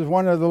 this is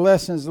one of the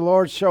lessons the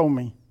Lord showed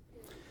me.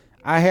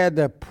 I had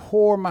to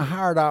pour my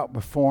heart out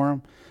before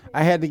him.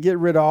 I had to get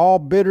rid of all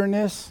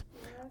bitterness,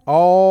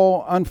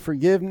 all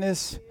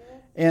unforgiveness.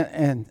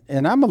 And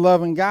I'm a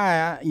loving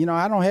guy.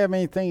 I don't have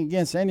anything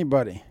against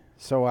anybody.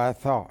 So I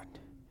thought.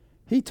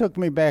 He took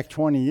me back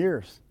 20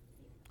 years.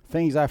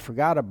 Things I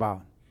forgot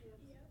about.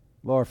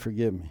 Lord,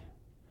 forgive me.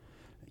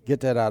 Get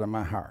that out of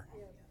my heart.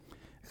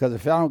 Because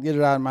if I don't get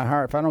it out of my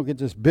heart, if I don't get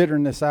this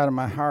bitterness out of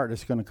my heart,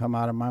 it's going to come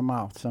out of my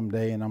mouth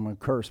someday, and I'm going to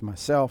curse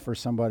myself or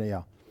somebody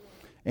else.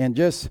 And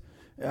just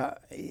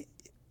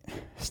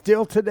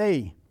still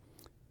today,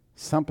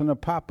 something will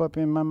pop up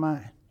in my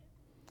mind.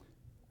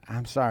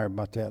 I'm sorry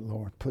about that,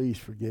 Lord. Please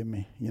forgive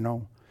me.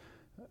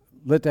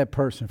 Let that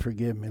person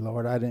forgive me,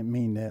 Lord. I didn't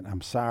mean that.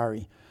 I'm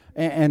sorry.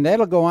 And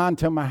that'll go on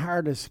till my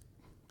heart is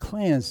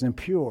cleansed and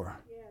pure.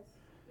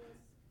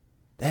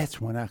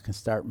 That's when I can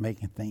start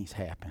making things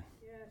happen.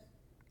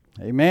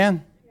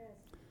 Amen?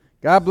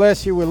 God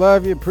bless you. We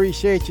love you.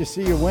 Appreciate you.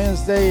 See you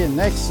Wednesday and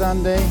next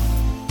Sunday.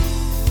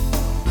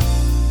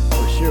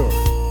 For sure.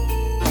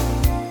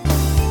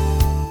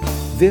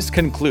 This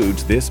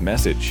concludes this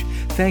message.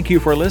 Thank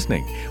you for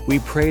listening. We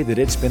pray that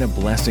it's been a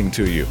blessing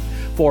to you.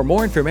 For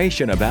more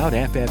information about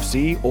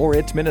FFC or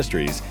its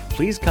ministries,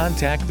 please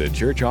contact the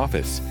church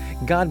office.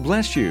 God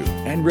bless you,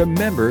 and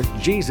remember,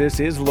 Jesus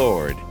is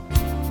Lord.